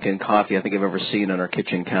of Dunkin' coffee I think I've ever seen on our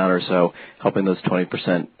kitchen counter, so helping those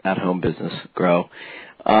 20% at-home business grow.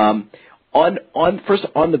 First,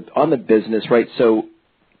 on the business, right, so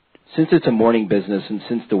since it's a morning business and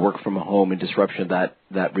since the work from home and disruption of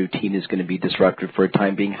that routine is going to be disrupted for a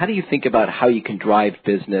time being, how do you think about how you can drive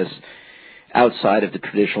business outside of the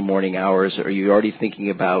traditional morning hours? Are you already thinking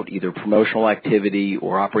about either promotional activity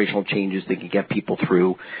or operational changes that can get people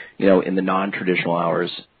through, in the non-traditional hours?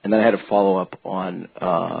 And then I had a follow-up on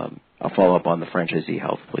the franchisee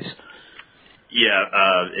health, please. Yeah,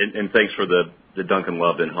 and thanks for the Dunkin'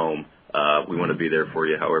 love in home. We want to be there for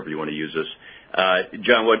you however you want to use us.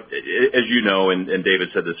 John, as you know, and David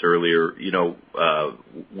said this earlier,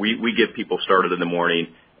 we get people started in the morning,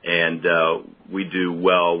 and we do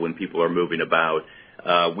well when people are moving about.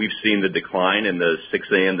 We've seen the decline in the 6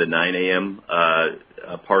 a.m. to 9 a.m.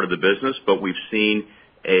 Part of the business, but we've seen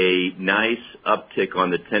a nice uptick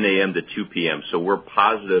on the 10 a.m. to 2 p.m. So we're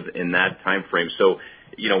positive in that time frame. So,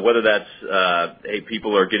 whether that's,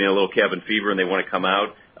 people are getting a little cabin fever and they want to come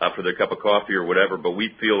out for their cup of coffee or whatever, but we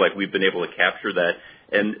feel like we've been able to capture that.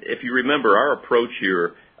 And if you remember, our approach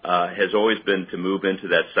here has always been to move into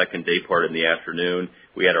that second day part in the afternoon.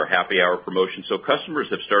 We had our happy hour promotion. So customers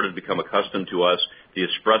have started to become accustomed to us. The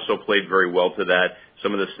espresso played very well to that.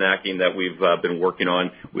 Some of the snacking that we've been working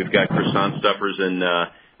on. We've got croissant stuffers in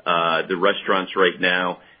the restaurants right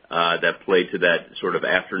now that play to that sort of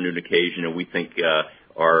afternoon occasion, and we think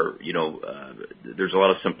there's a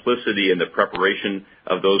lot of simplicity in the preparation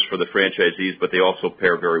of those for the franchisees, but they also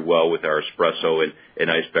pair very well with our espresso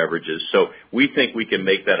and iced beverages. So we think we can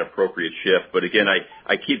make that appropriate shift. But again,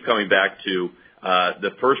 I keep coming back to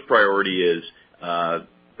the first priority is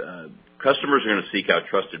customers are going to seek out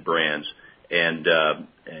trusted brands, and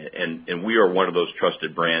we are one of those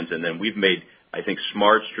trusted brands. And then we've made, I think,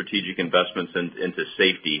 smart strategic investments into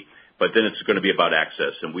safety. But then it's going to be about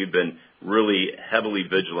access, and we've been really heavily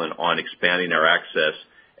vigilant on expanding our access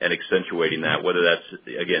and accentuating that, whether that's,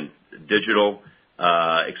 again, digital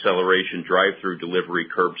acceleration, drive-through, delivery,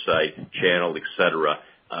 curbside, channel, et cetera.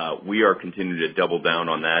 We are continuing to double down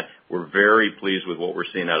on that. We're very pleased with what we're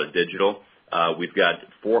seeing out of digital. We've got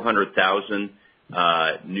 400,000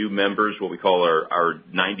 new members, what we call our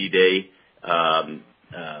 90-day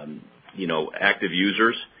active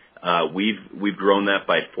users. We've grown that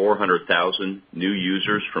by 400,000 new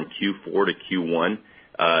users from Q4 to Q1.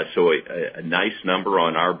 So a nice number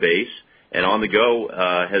on our base. And On the Go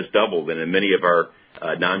has doubled, and in many of our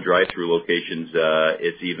non-drive-through locations,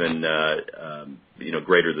 it's even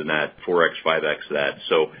greater than that, 4x, 5x that.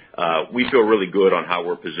 So we feel really good on how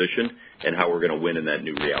we're positioned and how we're going to win in that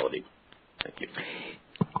new reality. Thank you.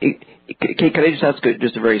 Can I just ask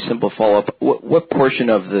just a very simple follow-up? What portion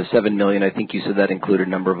of the $7 million, I think you said that included a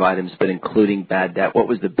number of items, but including bad debt, what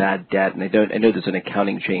was the bad debt? And I know there's an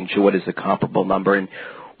accounting change, so what is the comparable number? And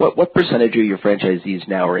what percentage of your franchisees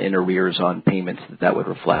now are in arrears on payments that would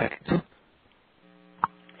reflect?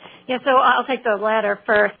 Yeah, so I'll take the latter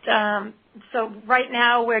first. So right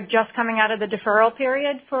now we're just coming out of the deferral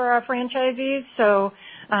period for our franchisees. So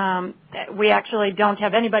we actually don't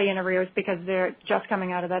have anybody in arrears because they're just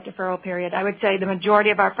coming out of that deferral period. I would say the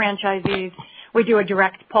majority of our franchisees, we do a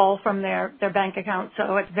direct pull from their bank account,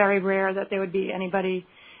 so it's very rare that there would be anybody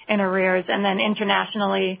in arrears. And then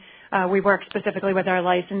internationally, we work specifically with our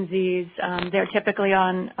licensees. They're typically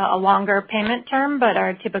on a longer payment term, but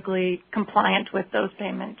are typically compliant with those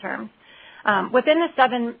payment terms. Within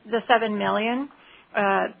the $7 million,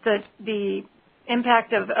 the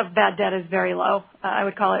impact of bad debt is very low. I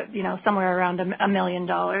would call it, somewhere around $1 million.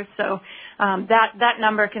 So that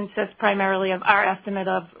number consists primarily of our estimate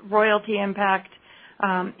of royalty impact,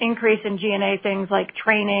 increase in G&A things like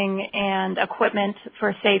training and equipment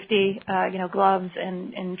for safety, gloves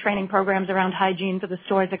and training programs around hygiene for the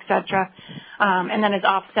stores, et cetera, and then is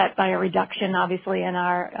offset by a reduction, obviously, in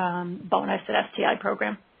our bonus at STI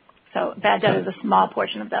program. So bad debt is a small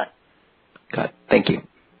portion of that. Got it. Thank you.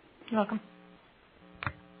 You're welcome.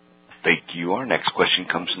 Thank you. Our next question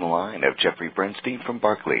comes from the line of Jeffrey Bernstein from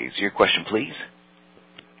Barclays. Your question, please.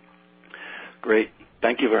 Great.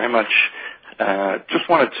 Thank you very much. Just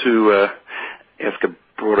wanted to ask a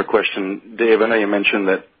broader question. Dave, I know you mentioned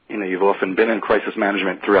that you've often been in crisis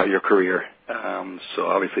management throughout your career, so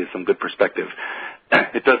obviously some good perspective.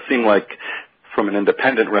 It does seem like from an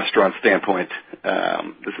independent restaurant standpoint,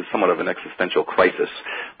 this is somewhat of an existential crisis.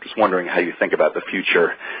 Just wondering how you think about the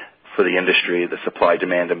future for the industry, the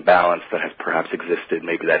supply-demand imbalance that has perhaps existed,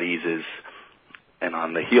 maybe that eases. And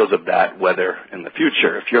on the heels of that, whether in the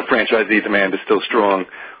future, if your franchisee demand is still strong,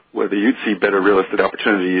 whether you'd see better real estate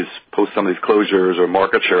opportunities post some of these closures or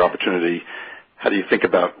market share opportunity. How do you think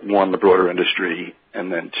about, one, the broader industry, and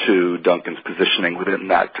then two, Dunkin's positioning within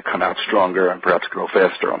that to come out stronger and perhaps grow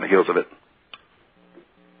faster on the heels of it?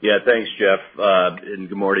 Yeah, thanks, Jeff, and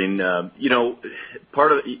good morning. You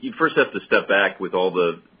first have to step back with all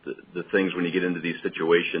the things when you get into these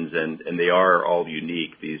situations, and they are all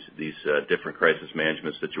unique, these different crisis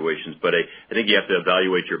management situations. But I think you have to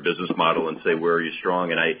evaluate your business model and say, where are you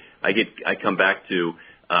strong? And I come back to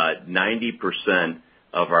 90%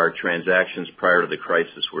 of our transactions prior to the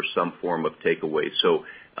crisis were some form of takeaway. So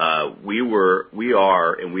our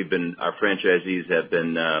franchisees have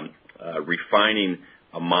been refining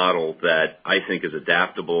a model that I think is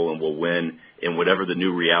adaptable and will win in whatever the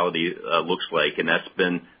new reality looks like, and that's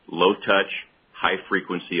been low touch, high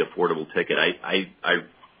frequency, affordable ticket. I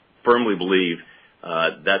firmly believe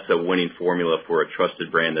that's a winning formula for a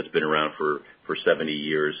trusted brand that's been around for 70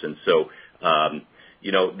 years. And so,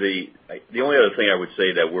 the only other thing I would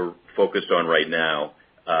say that we're focused on right now,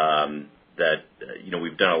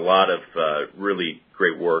 we've done a lot of really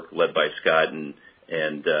great work led by Scott and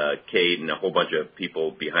Kate and a whole bunch of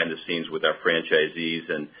people behind the scenes with our franchisees,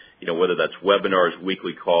 and whether that's webinars,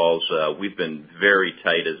 weekly calls, we've been very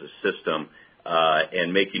tight as a system,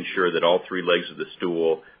 and making sure that all three legs of the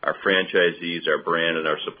stool, our franchisees, our brand, and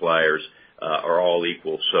our suppliers, are all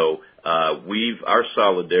equal. So our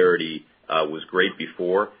solidarity was great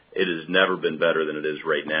before. It has never been better than it is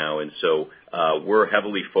right now, and so we're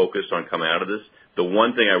heavily focused on coming out of this. The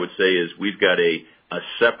one thing I would say is we've got a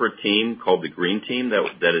separate team called the Green Team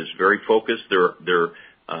that is very focused. They're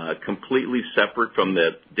completely separate from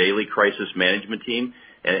the daily crisis management team,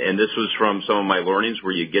 and this was from some of my learnings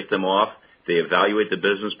where you get them off. They evaluate the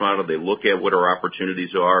business model. They look at what our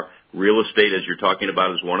opportunities are. Real estate, as you're talking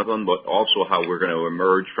about, is one of them, but also how we're going to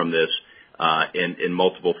emerge from this in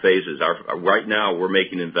multiple phases. Right now, we're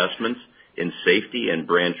making investments in safety and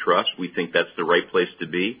brand trust. We think that's the right place to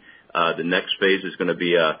be. The next phase is going to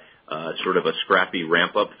be a sort of a scrappy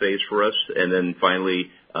ramp-up phase for us. And then finally,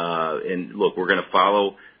 we're going to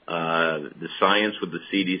follow the science with the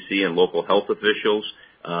CDC and local health officials,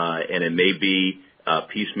 and it may be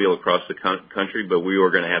piecemeal across the country, but we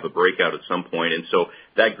are going to have a breakout at some point. And so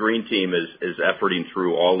that Green Team is efforting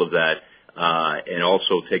through all of that, and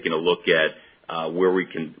also taking a look at where we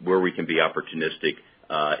can be opportunistic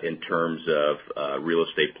in terms of real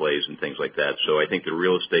estate plays and things like that. So I think the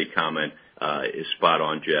real estate comment is spot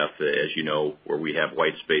on, Jeff, as you know, where we have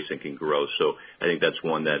white space and can grow. So I think that's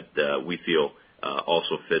one that we feel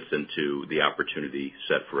also fits into the opportunity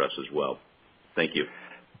set for us as well. Thank you.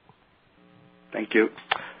 Thank you.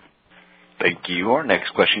 Thank you. Our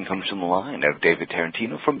next question comes from the line of David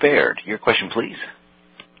Tarantino from Baird. Your question, please.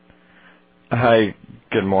 Hi,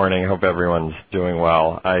 good morning. Hope everyone's doing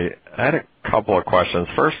well. I had a couple of questions.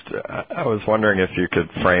 First, I was wondering if you could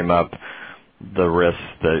frame up the risk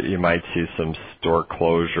that you might see some store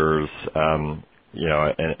closures,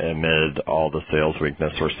 amid all the sales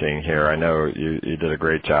weakness we're seeing here. I know you did a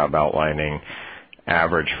great job outlining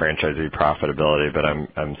average franchisee profitability, but I'm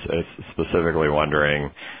specifically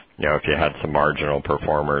wondering, if you had some marginal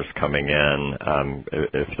performers coming in,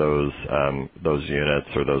 if those units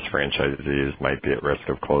or those franchisees might be at risk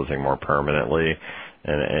of closing more permanently,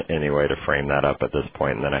 and any way to frame that up at this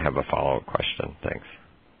point. And then I have a follow-up question. Thanks.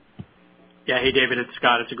 Yeah, hey David, it's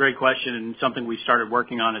Scott. It's a great question and something we started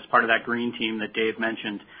working on as part of that Green Team that Dave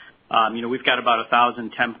mentioned. We've got about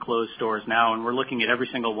 1,000 temp closed stores now, and we're looking at every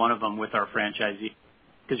single one of them with our franchisees.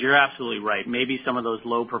 Because you're absolutely right. Maybe some of those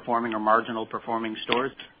low-performing or marginal-performing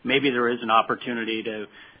stores, maybe there is an opportunity to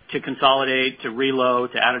consolidate, to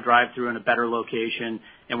reload, to add a drive-through in a better location,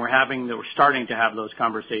 and we're starting to have those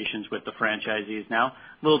conversations with the franchisees now.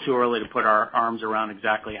 A little too early to put our arms around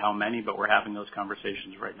exactly how many, but we're having those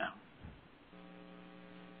conversations right now.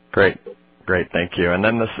 Great, thank you. And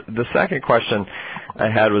then the second question I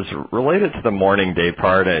had was related to the morning day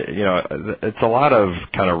part. It's a lot of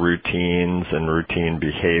kind of routines and routine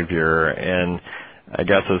behavior, and I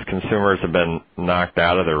guess as consumers have been knocked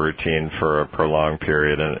out of their routine for a prolonged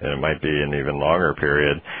period, and it might be an even longer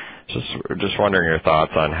period, just wondering your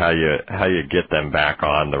thoughts on how you get them back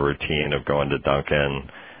on the routine of going to Dunkin'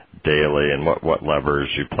 daily, and what levers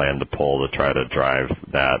you plan to pull to try to drive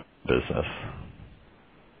that business.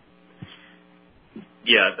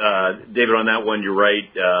 Yeah, David, on that one, you're right.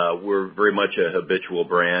 We're very much a habitual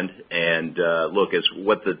brand, and it's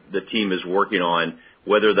what the team is working on,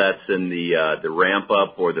 whether that's in the ramp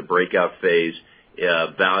up or the breakout phase.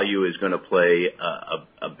 Value is going to play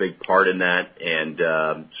a big part in that, and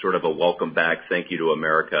sort of a welcome back, thank you to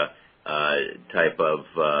America type of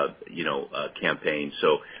campaign.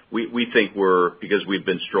 So we think because we've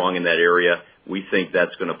been strong in that area, we think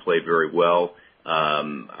that's going to play very well.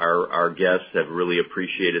 Our guests have really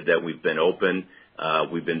appreciated that we've been open.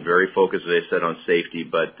 We've been very focused, as I said, on safety,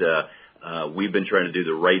 but we've been trying to do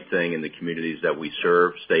the right thing in the communities that we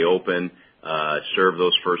serve, stay open, serve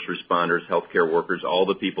those first responders, healthcare workers, all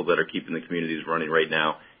the people that are keeping the communities running right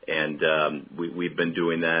now. And we've been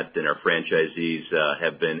doing that, and our franchisees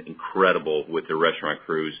have been incredible with their restaurant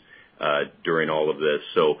crews during all of this.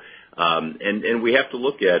 So and we have to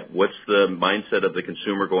look at what's the mindset of the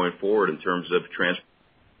consumer going forward in terms of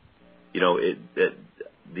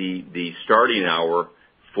the starting hour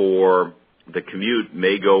for the commute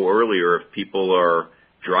may go earlier if people are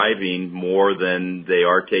driving more than they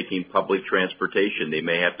are taking public transportation. They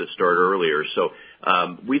may have to start earlier. So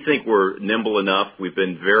we think we're nimble enough. We've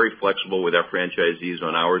been very flexible with our franchisees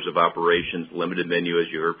on hours of operations, limited menu, as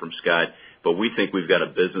you heard from Scott. But we think we've got a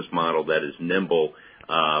business model that is nimble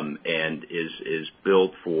and is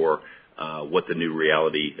built for what the new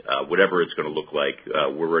reality, whatever it's going to look like.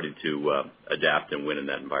 We're ready to adapt and win in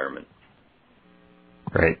that environment.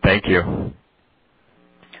 Great. Thank you.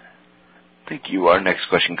 Thank you. Our next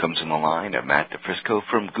question comes from the line of Matt DeFrisco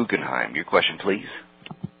from Guggenheim. Your question, please.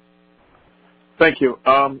 Thank you.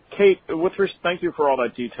 Kate, thank you for all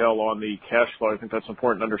that detail on the cash flow. I think that's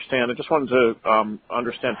important to understand. I just wanted to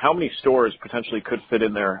understand how many stores potentially could fit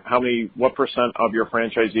in there. What % of your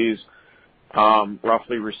franchisees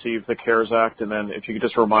roughly received the CARES Act? And then if you could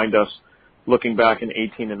just remind us, looking back in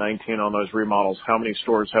 18 and 19 on those remodels, how many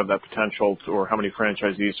stores have that potential, or how many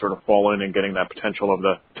franchisees sort of fall in and getting that potential of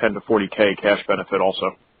the 10 to 40K cash benefit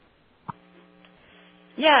also?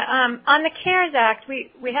 Yeah, on the CARES Act,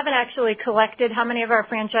 we haven't actually collected how many of our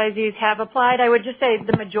franchisees have applied. I would just say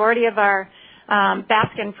the majority of our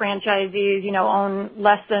Baskin franchisees, own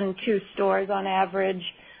less than 2 stores on average.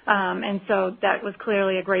 And so that was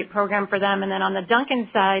clearly a great program for them. And then on the Dunkin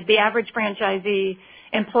side, the average franchisee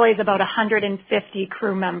employs about 150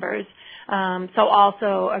 crew members. So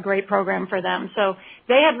also a great program for them. So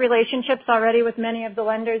they had relationships already with many of the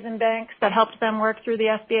lenders and banks that helped them work through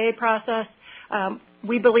the SBA process.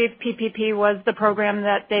 We believe PPP was the program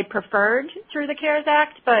that they preferred through the CARES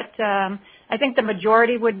Act, but I think the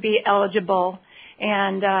majority would be eligible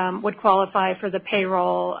and would qualify for the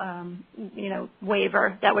payroll,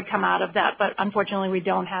 waiver that would come out of that. But unfortunately, we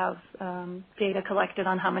don't have data collected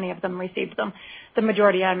on how many of them received them. The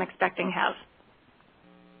majority, I'm expecting, have.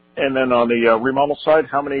 And then on the remodel side,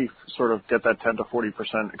 how many sort of get that 10 to 40%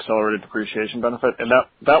 accelerated depreciation benefit? And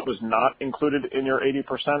that was not included in your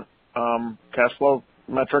 80% cash flow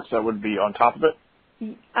metrics? That would be on top of it?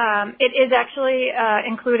 It is actually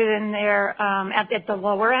included in there at the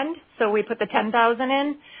lower end. So we put the 10,000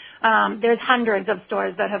 in. There's hundreds of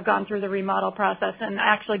stores that have gone through the remodel process, and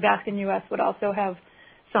actually Baskin US would also have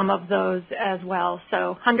some of those as well.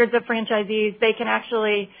 So hundreds of franchisees, they can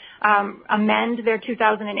actually amend their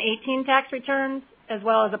 2018 tax returns as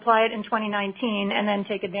well as apply it in 2019 and then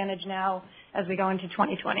take advantage now as we go into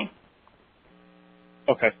 2020.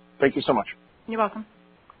 Okay. Thank you so much. You're welcome.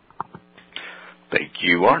 Thank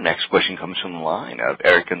you. Our next question comes from the line of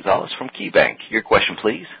Eric Gonzalez from KeyBank. Your question,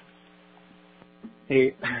 please.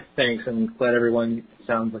 Hey, thanks. I'm glad everyone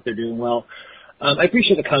sounds like they're doing well. I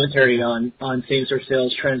appreciate the commentary on same-store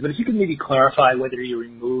sales trends, but if you could maybe clarify whether you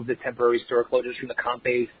removed the temporary store closures from the comp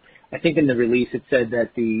base. I think in the release it said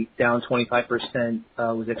that the down 25%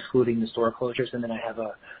 was excluding the store closures, and then I have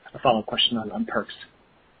a follow-up question on perks.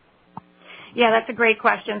 Yeah, that's a great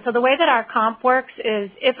question. So the way that our comp works is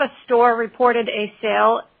if a store reported a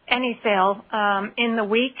sale, any sale, in the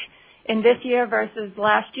week in this year versus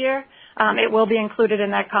last year, it will be included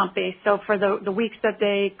in that comp base. So for the weeks that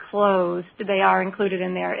they closed, they are included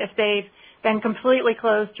in there. If they've been completely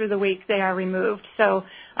closed through the week, they are removed. So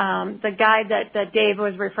the guide that Dave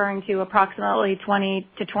was referring to, approximately 20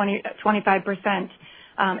 to 25%,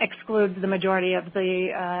 excludes the majority of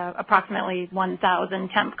the approximately 1,000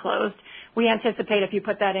 temp closed. We anticipate if you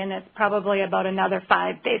put that in, it's probably about another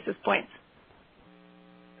 5 basis points.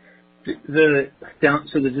 Does the down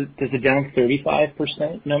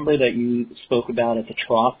 35% number that you spoke about at the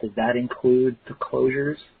trough, does that include the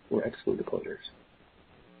closures or exclude the closures?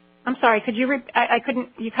 I'm sorry, could you I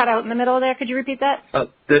couldn't, you cut out in the middle there. Could you repeat that?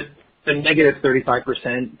 The negative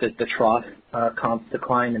 35%, the trough comp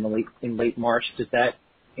decline in late March, does that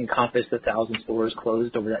encompass the 1,000 stores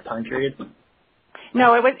closed over that time period?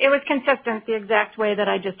 No, it was consistent the exact way that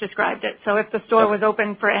I just described it. So if the store was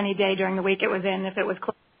open for any day during the week, it was in. If it was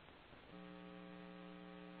closed.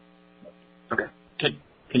 Okay.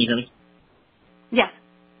 Can you hear me? Yes.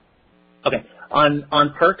 Okay.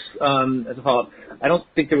 On perks, as a follow-up, I don't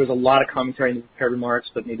think there was a lot of commentary in the prepared remarks,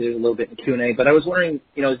 but maybe there's a little bit in the Q&A. But I was wondering,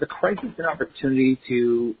 is the crisis an opportunity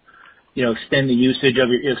to, expand the usage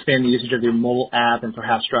of your mobile app and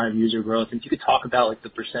perhaps drive user growth? And if you could talk about the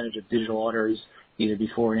percentage of digital orders either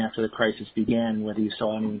before and after the crisis began, whether you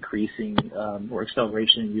saw any increasing or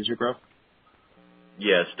acceleration in user growth.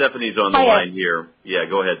 Yeah, Stephanie's on the line here. Yeah,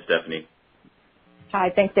 go ahead, Stephanie.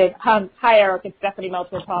 Hi, thanks, Dave. Hi, Eric. It's Stephanie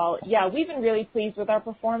Meltzer-Paul. Yeah, we've been really pleased with our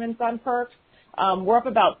performance on perks. We're up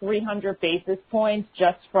about 300 basis points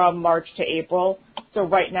just from March to April. So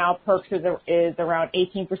right now, perks is around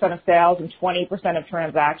 18% of sales and 20% of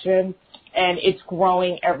transactions, and it's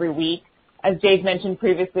growing every week. As Dave mentioned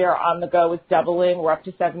previously, our on-the-go is doubling. We're up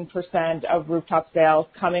to 7% of rooftop sales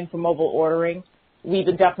coming from mobile ordering. We've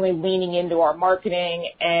been definitely leaning into our marketing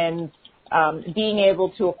and being able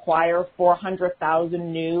to acquire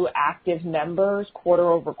 400,000 new active members quarter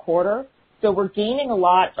over quarter. So we're gaining a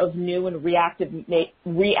lot of new and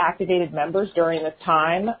reactivated members during this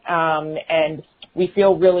time, and we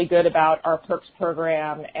feel really good about our Perks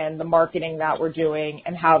program and the marketing that we're doing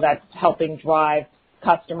and how that's helping drive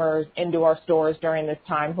customers into our stores during this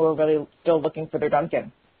time who are really still looking for their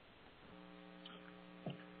Dunkin'.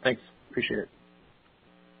 Thanks. Appreciate it.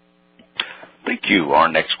 Thank you. Our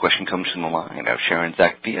next question comes from the line of Sharon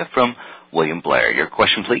Zackfia from William Blair. Your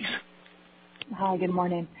question, please. Hi, good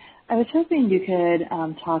morning. I was hoping you could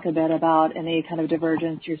talk a bit about any kind of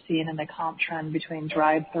divergence you're seeing in the comp trend between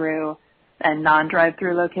drive-through and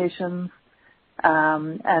non-drive-through locations.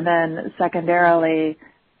 And then secondarily,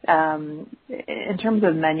 in terms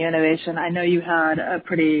of menu innovation, I know you had a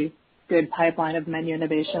pretty good pipeline of menu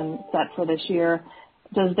innovation set for this year.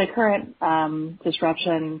 Does the current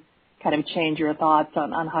disruption kind of change your thoughts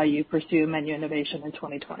on how you pursue menu innovation in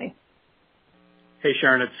 2020? Hey,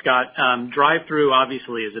 Sharon, it's Scott. Drive-through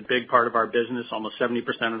obviously is a big part of our business, almost 70%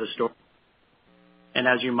 of the store. And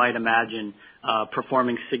as you might imagine,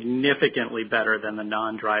 performing significantly better than the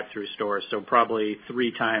non-drive-through stores, so probably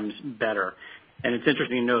 3 times better. And it's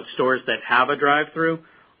interesting to note stores that have a drive-through,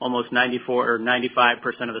 almost 94 or 95%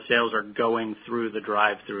 of the sales are going through the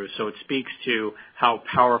drive-through. So it speaks to how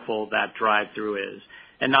powerful that drive-through is.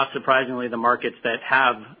 And not surprisingly, the markets that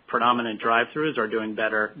have predominant drive-throughs are doing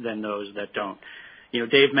better than those that don't. You know,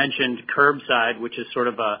 Dave mentioned curbside, which is sort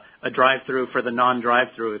of a drive-through for the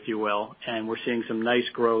non-drive-through, if you will, and we're seeing some nice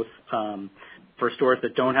growth for stores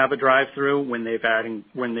that don't have a drive-through when they've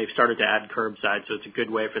started to add curbside. So it's a good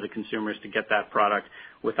way for the consumers to get that product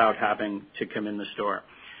without having to come in the store.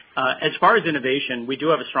 As far as innovation, we do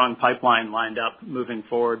have a strong pipeline lined up moving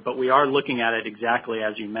forward, but we are looking at it exactly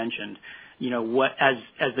as you mentioned. You know,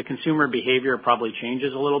 as the consumer behavior probably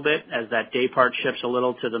changes a little bit, as that day part shifts a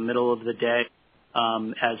little to the middle of the day,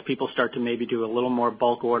 as people start to maybe do a little more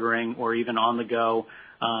bulk ordering or even on the go,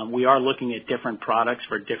 we are looking at different products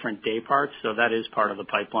for different day parts. So that is part of the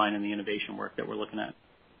pipeline and the innovation work that we're looking at.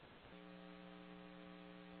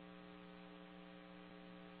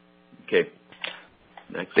 Okay.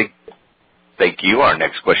 Thank you. Our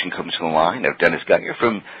next question comes from the line of Dennis Geiger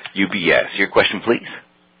from UBS. Your question, please.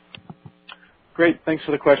 Great. Thanks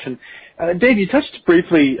for the question. Dave, you touched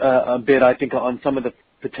briefly a bit, I think, on some of the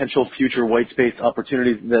potential future white space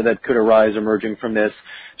opportunities that could arise emerging from this.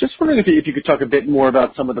 Just wondering if you could talk a bit more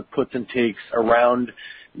about some of the puts and takes around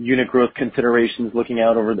unit growth considerations looking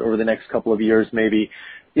out over the next couple of years, maybe,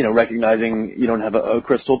 you know, recognizing you don't have a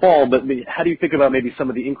crystal ball, but how do you think about maybe some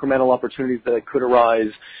of the incremental opportunities that could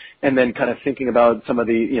arise, and then kind of thinking about some of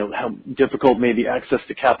the, you know, how difficult maybe access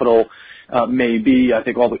to capital may be. I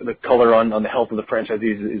think all the color on the health of the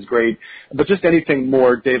franchisees is great, but just anything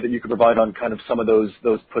more, Dave, that you could provide on kind of some of those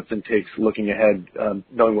puts and takes looking ahead,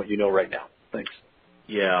 knowing what you know right now. Thanks.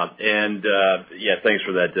 Yeah, and thanks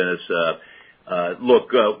for that, Dennis.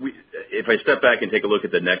 Look, if I step back and take a look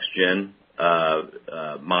at the next gen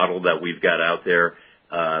model that we've got out there,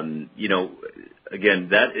 you know, again,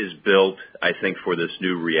 that is built, I think, for this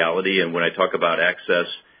new reality. And when I talk about access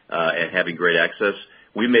and having great access,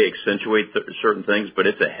 we may accentuate certain things, but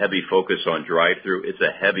it's a heavy focus on drive-through. It's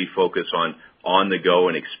a heavy focus on the go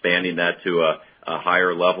and expanding that to a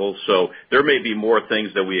higher level. So there may be more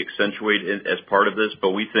things that we accentuate as part of this,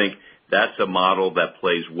 but we think that's a model that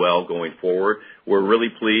plays well going forward. We're really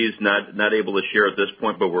pleased, not able to share at this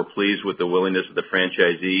point, but we're pleased with the willingness of the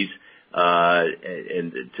franchisees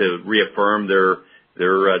and to reaffirm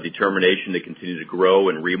their determination to continue to grow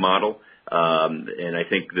and remodel. And I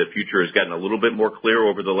think the future has gotten a little bit more clear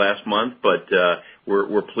over the last month, but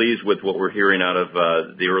we're pleased with what we're hearing out of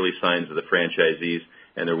the early signs of the franchisees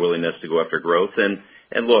and their willingness to go after growth.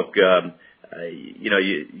 And look, you know,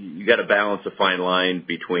 you got to balance a fine line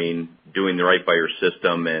between doing the right by your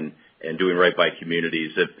system and doing right by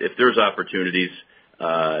communities. If there's opportunities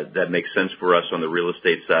that make sense for us on the real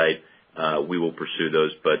estate side, we will pursue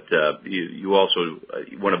those. But you also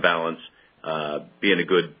want to balance being a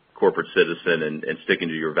good corporate citizen and sticking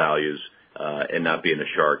to your values and not being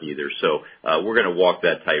a shark either. So we're going to walk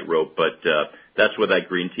that tightrope, but that's what that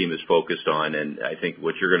green team is focused on. And I think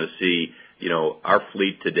what you're going to see, you know, our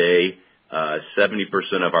fleet today, 70%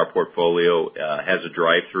 of our portfolio has a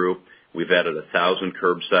drive-through. We've added 1,000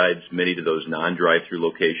 curbsides, many to those non-drive-through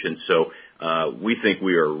locations. So we think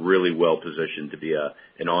we are really well positioned to be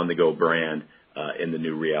an on-the-go brand in the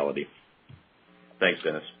new reality. Thanks,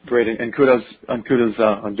 Dennis. Great, and kudos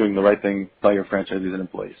on doing the right thing by your franchisees and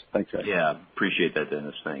employees. Thanks, guys. Yeah, appreciate that,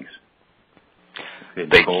 Dennis. Thanks. Okay,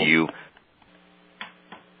 Thank Nicole? you.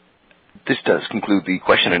 This does conclude the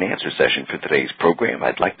question and answer session for today's program.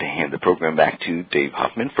 I'd like to hand the program back to Dave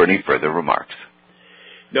Hoffmann for any further remarks.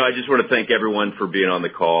 No, I just want to thank everyone for being on the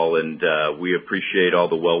call, and we appreciate all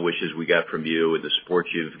the well wishes we got from you and the support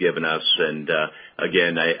you've given us. And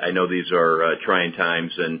again, I know these are trying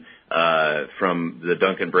times, and from the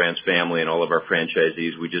Dunkin Brands family and all of our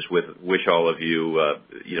franchisees, we just wish all of you,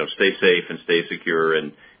 stay safe and stay secure,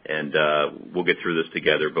 and we'll get through this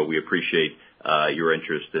together. But we appreciate your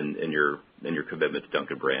interest and your commitment to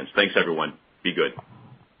Dunkin Brands. Thanks, everyone. Be good.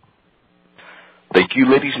 Thank you,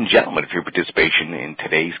 ladies and gentlemen, for your participation in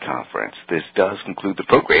today's conference. This does conclude the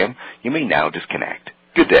program. You may now disconnect.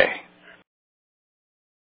 Good day.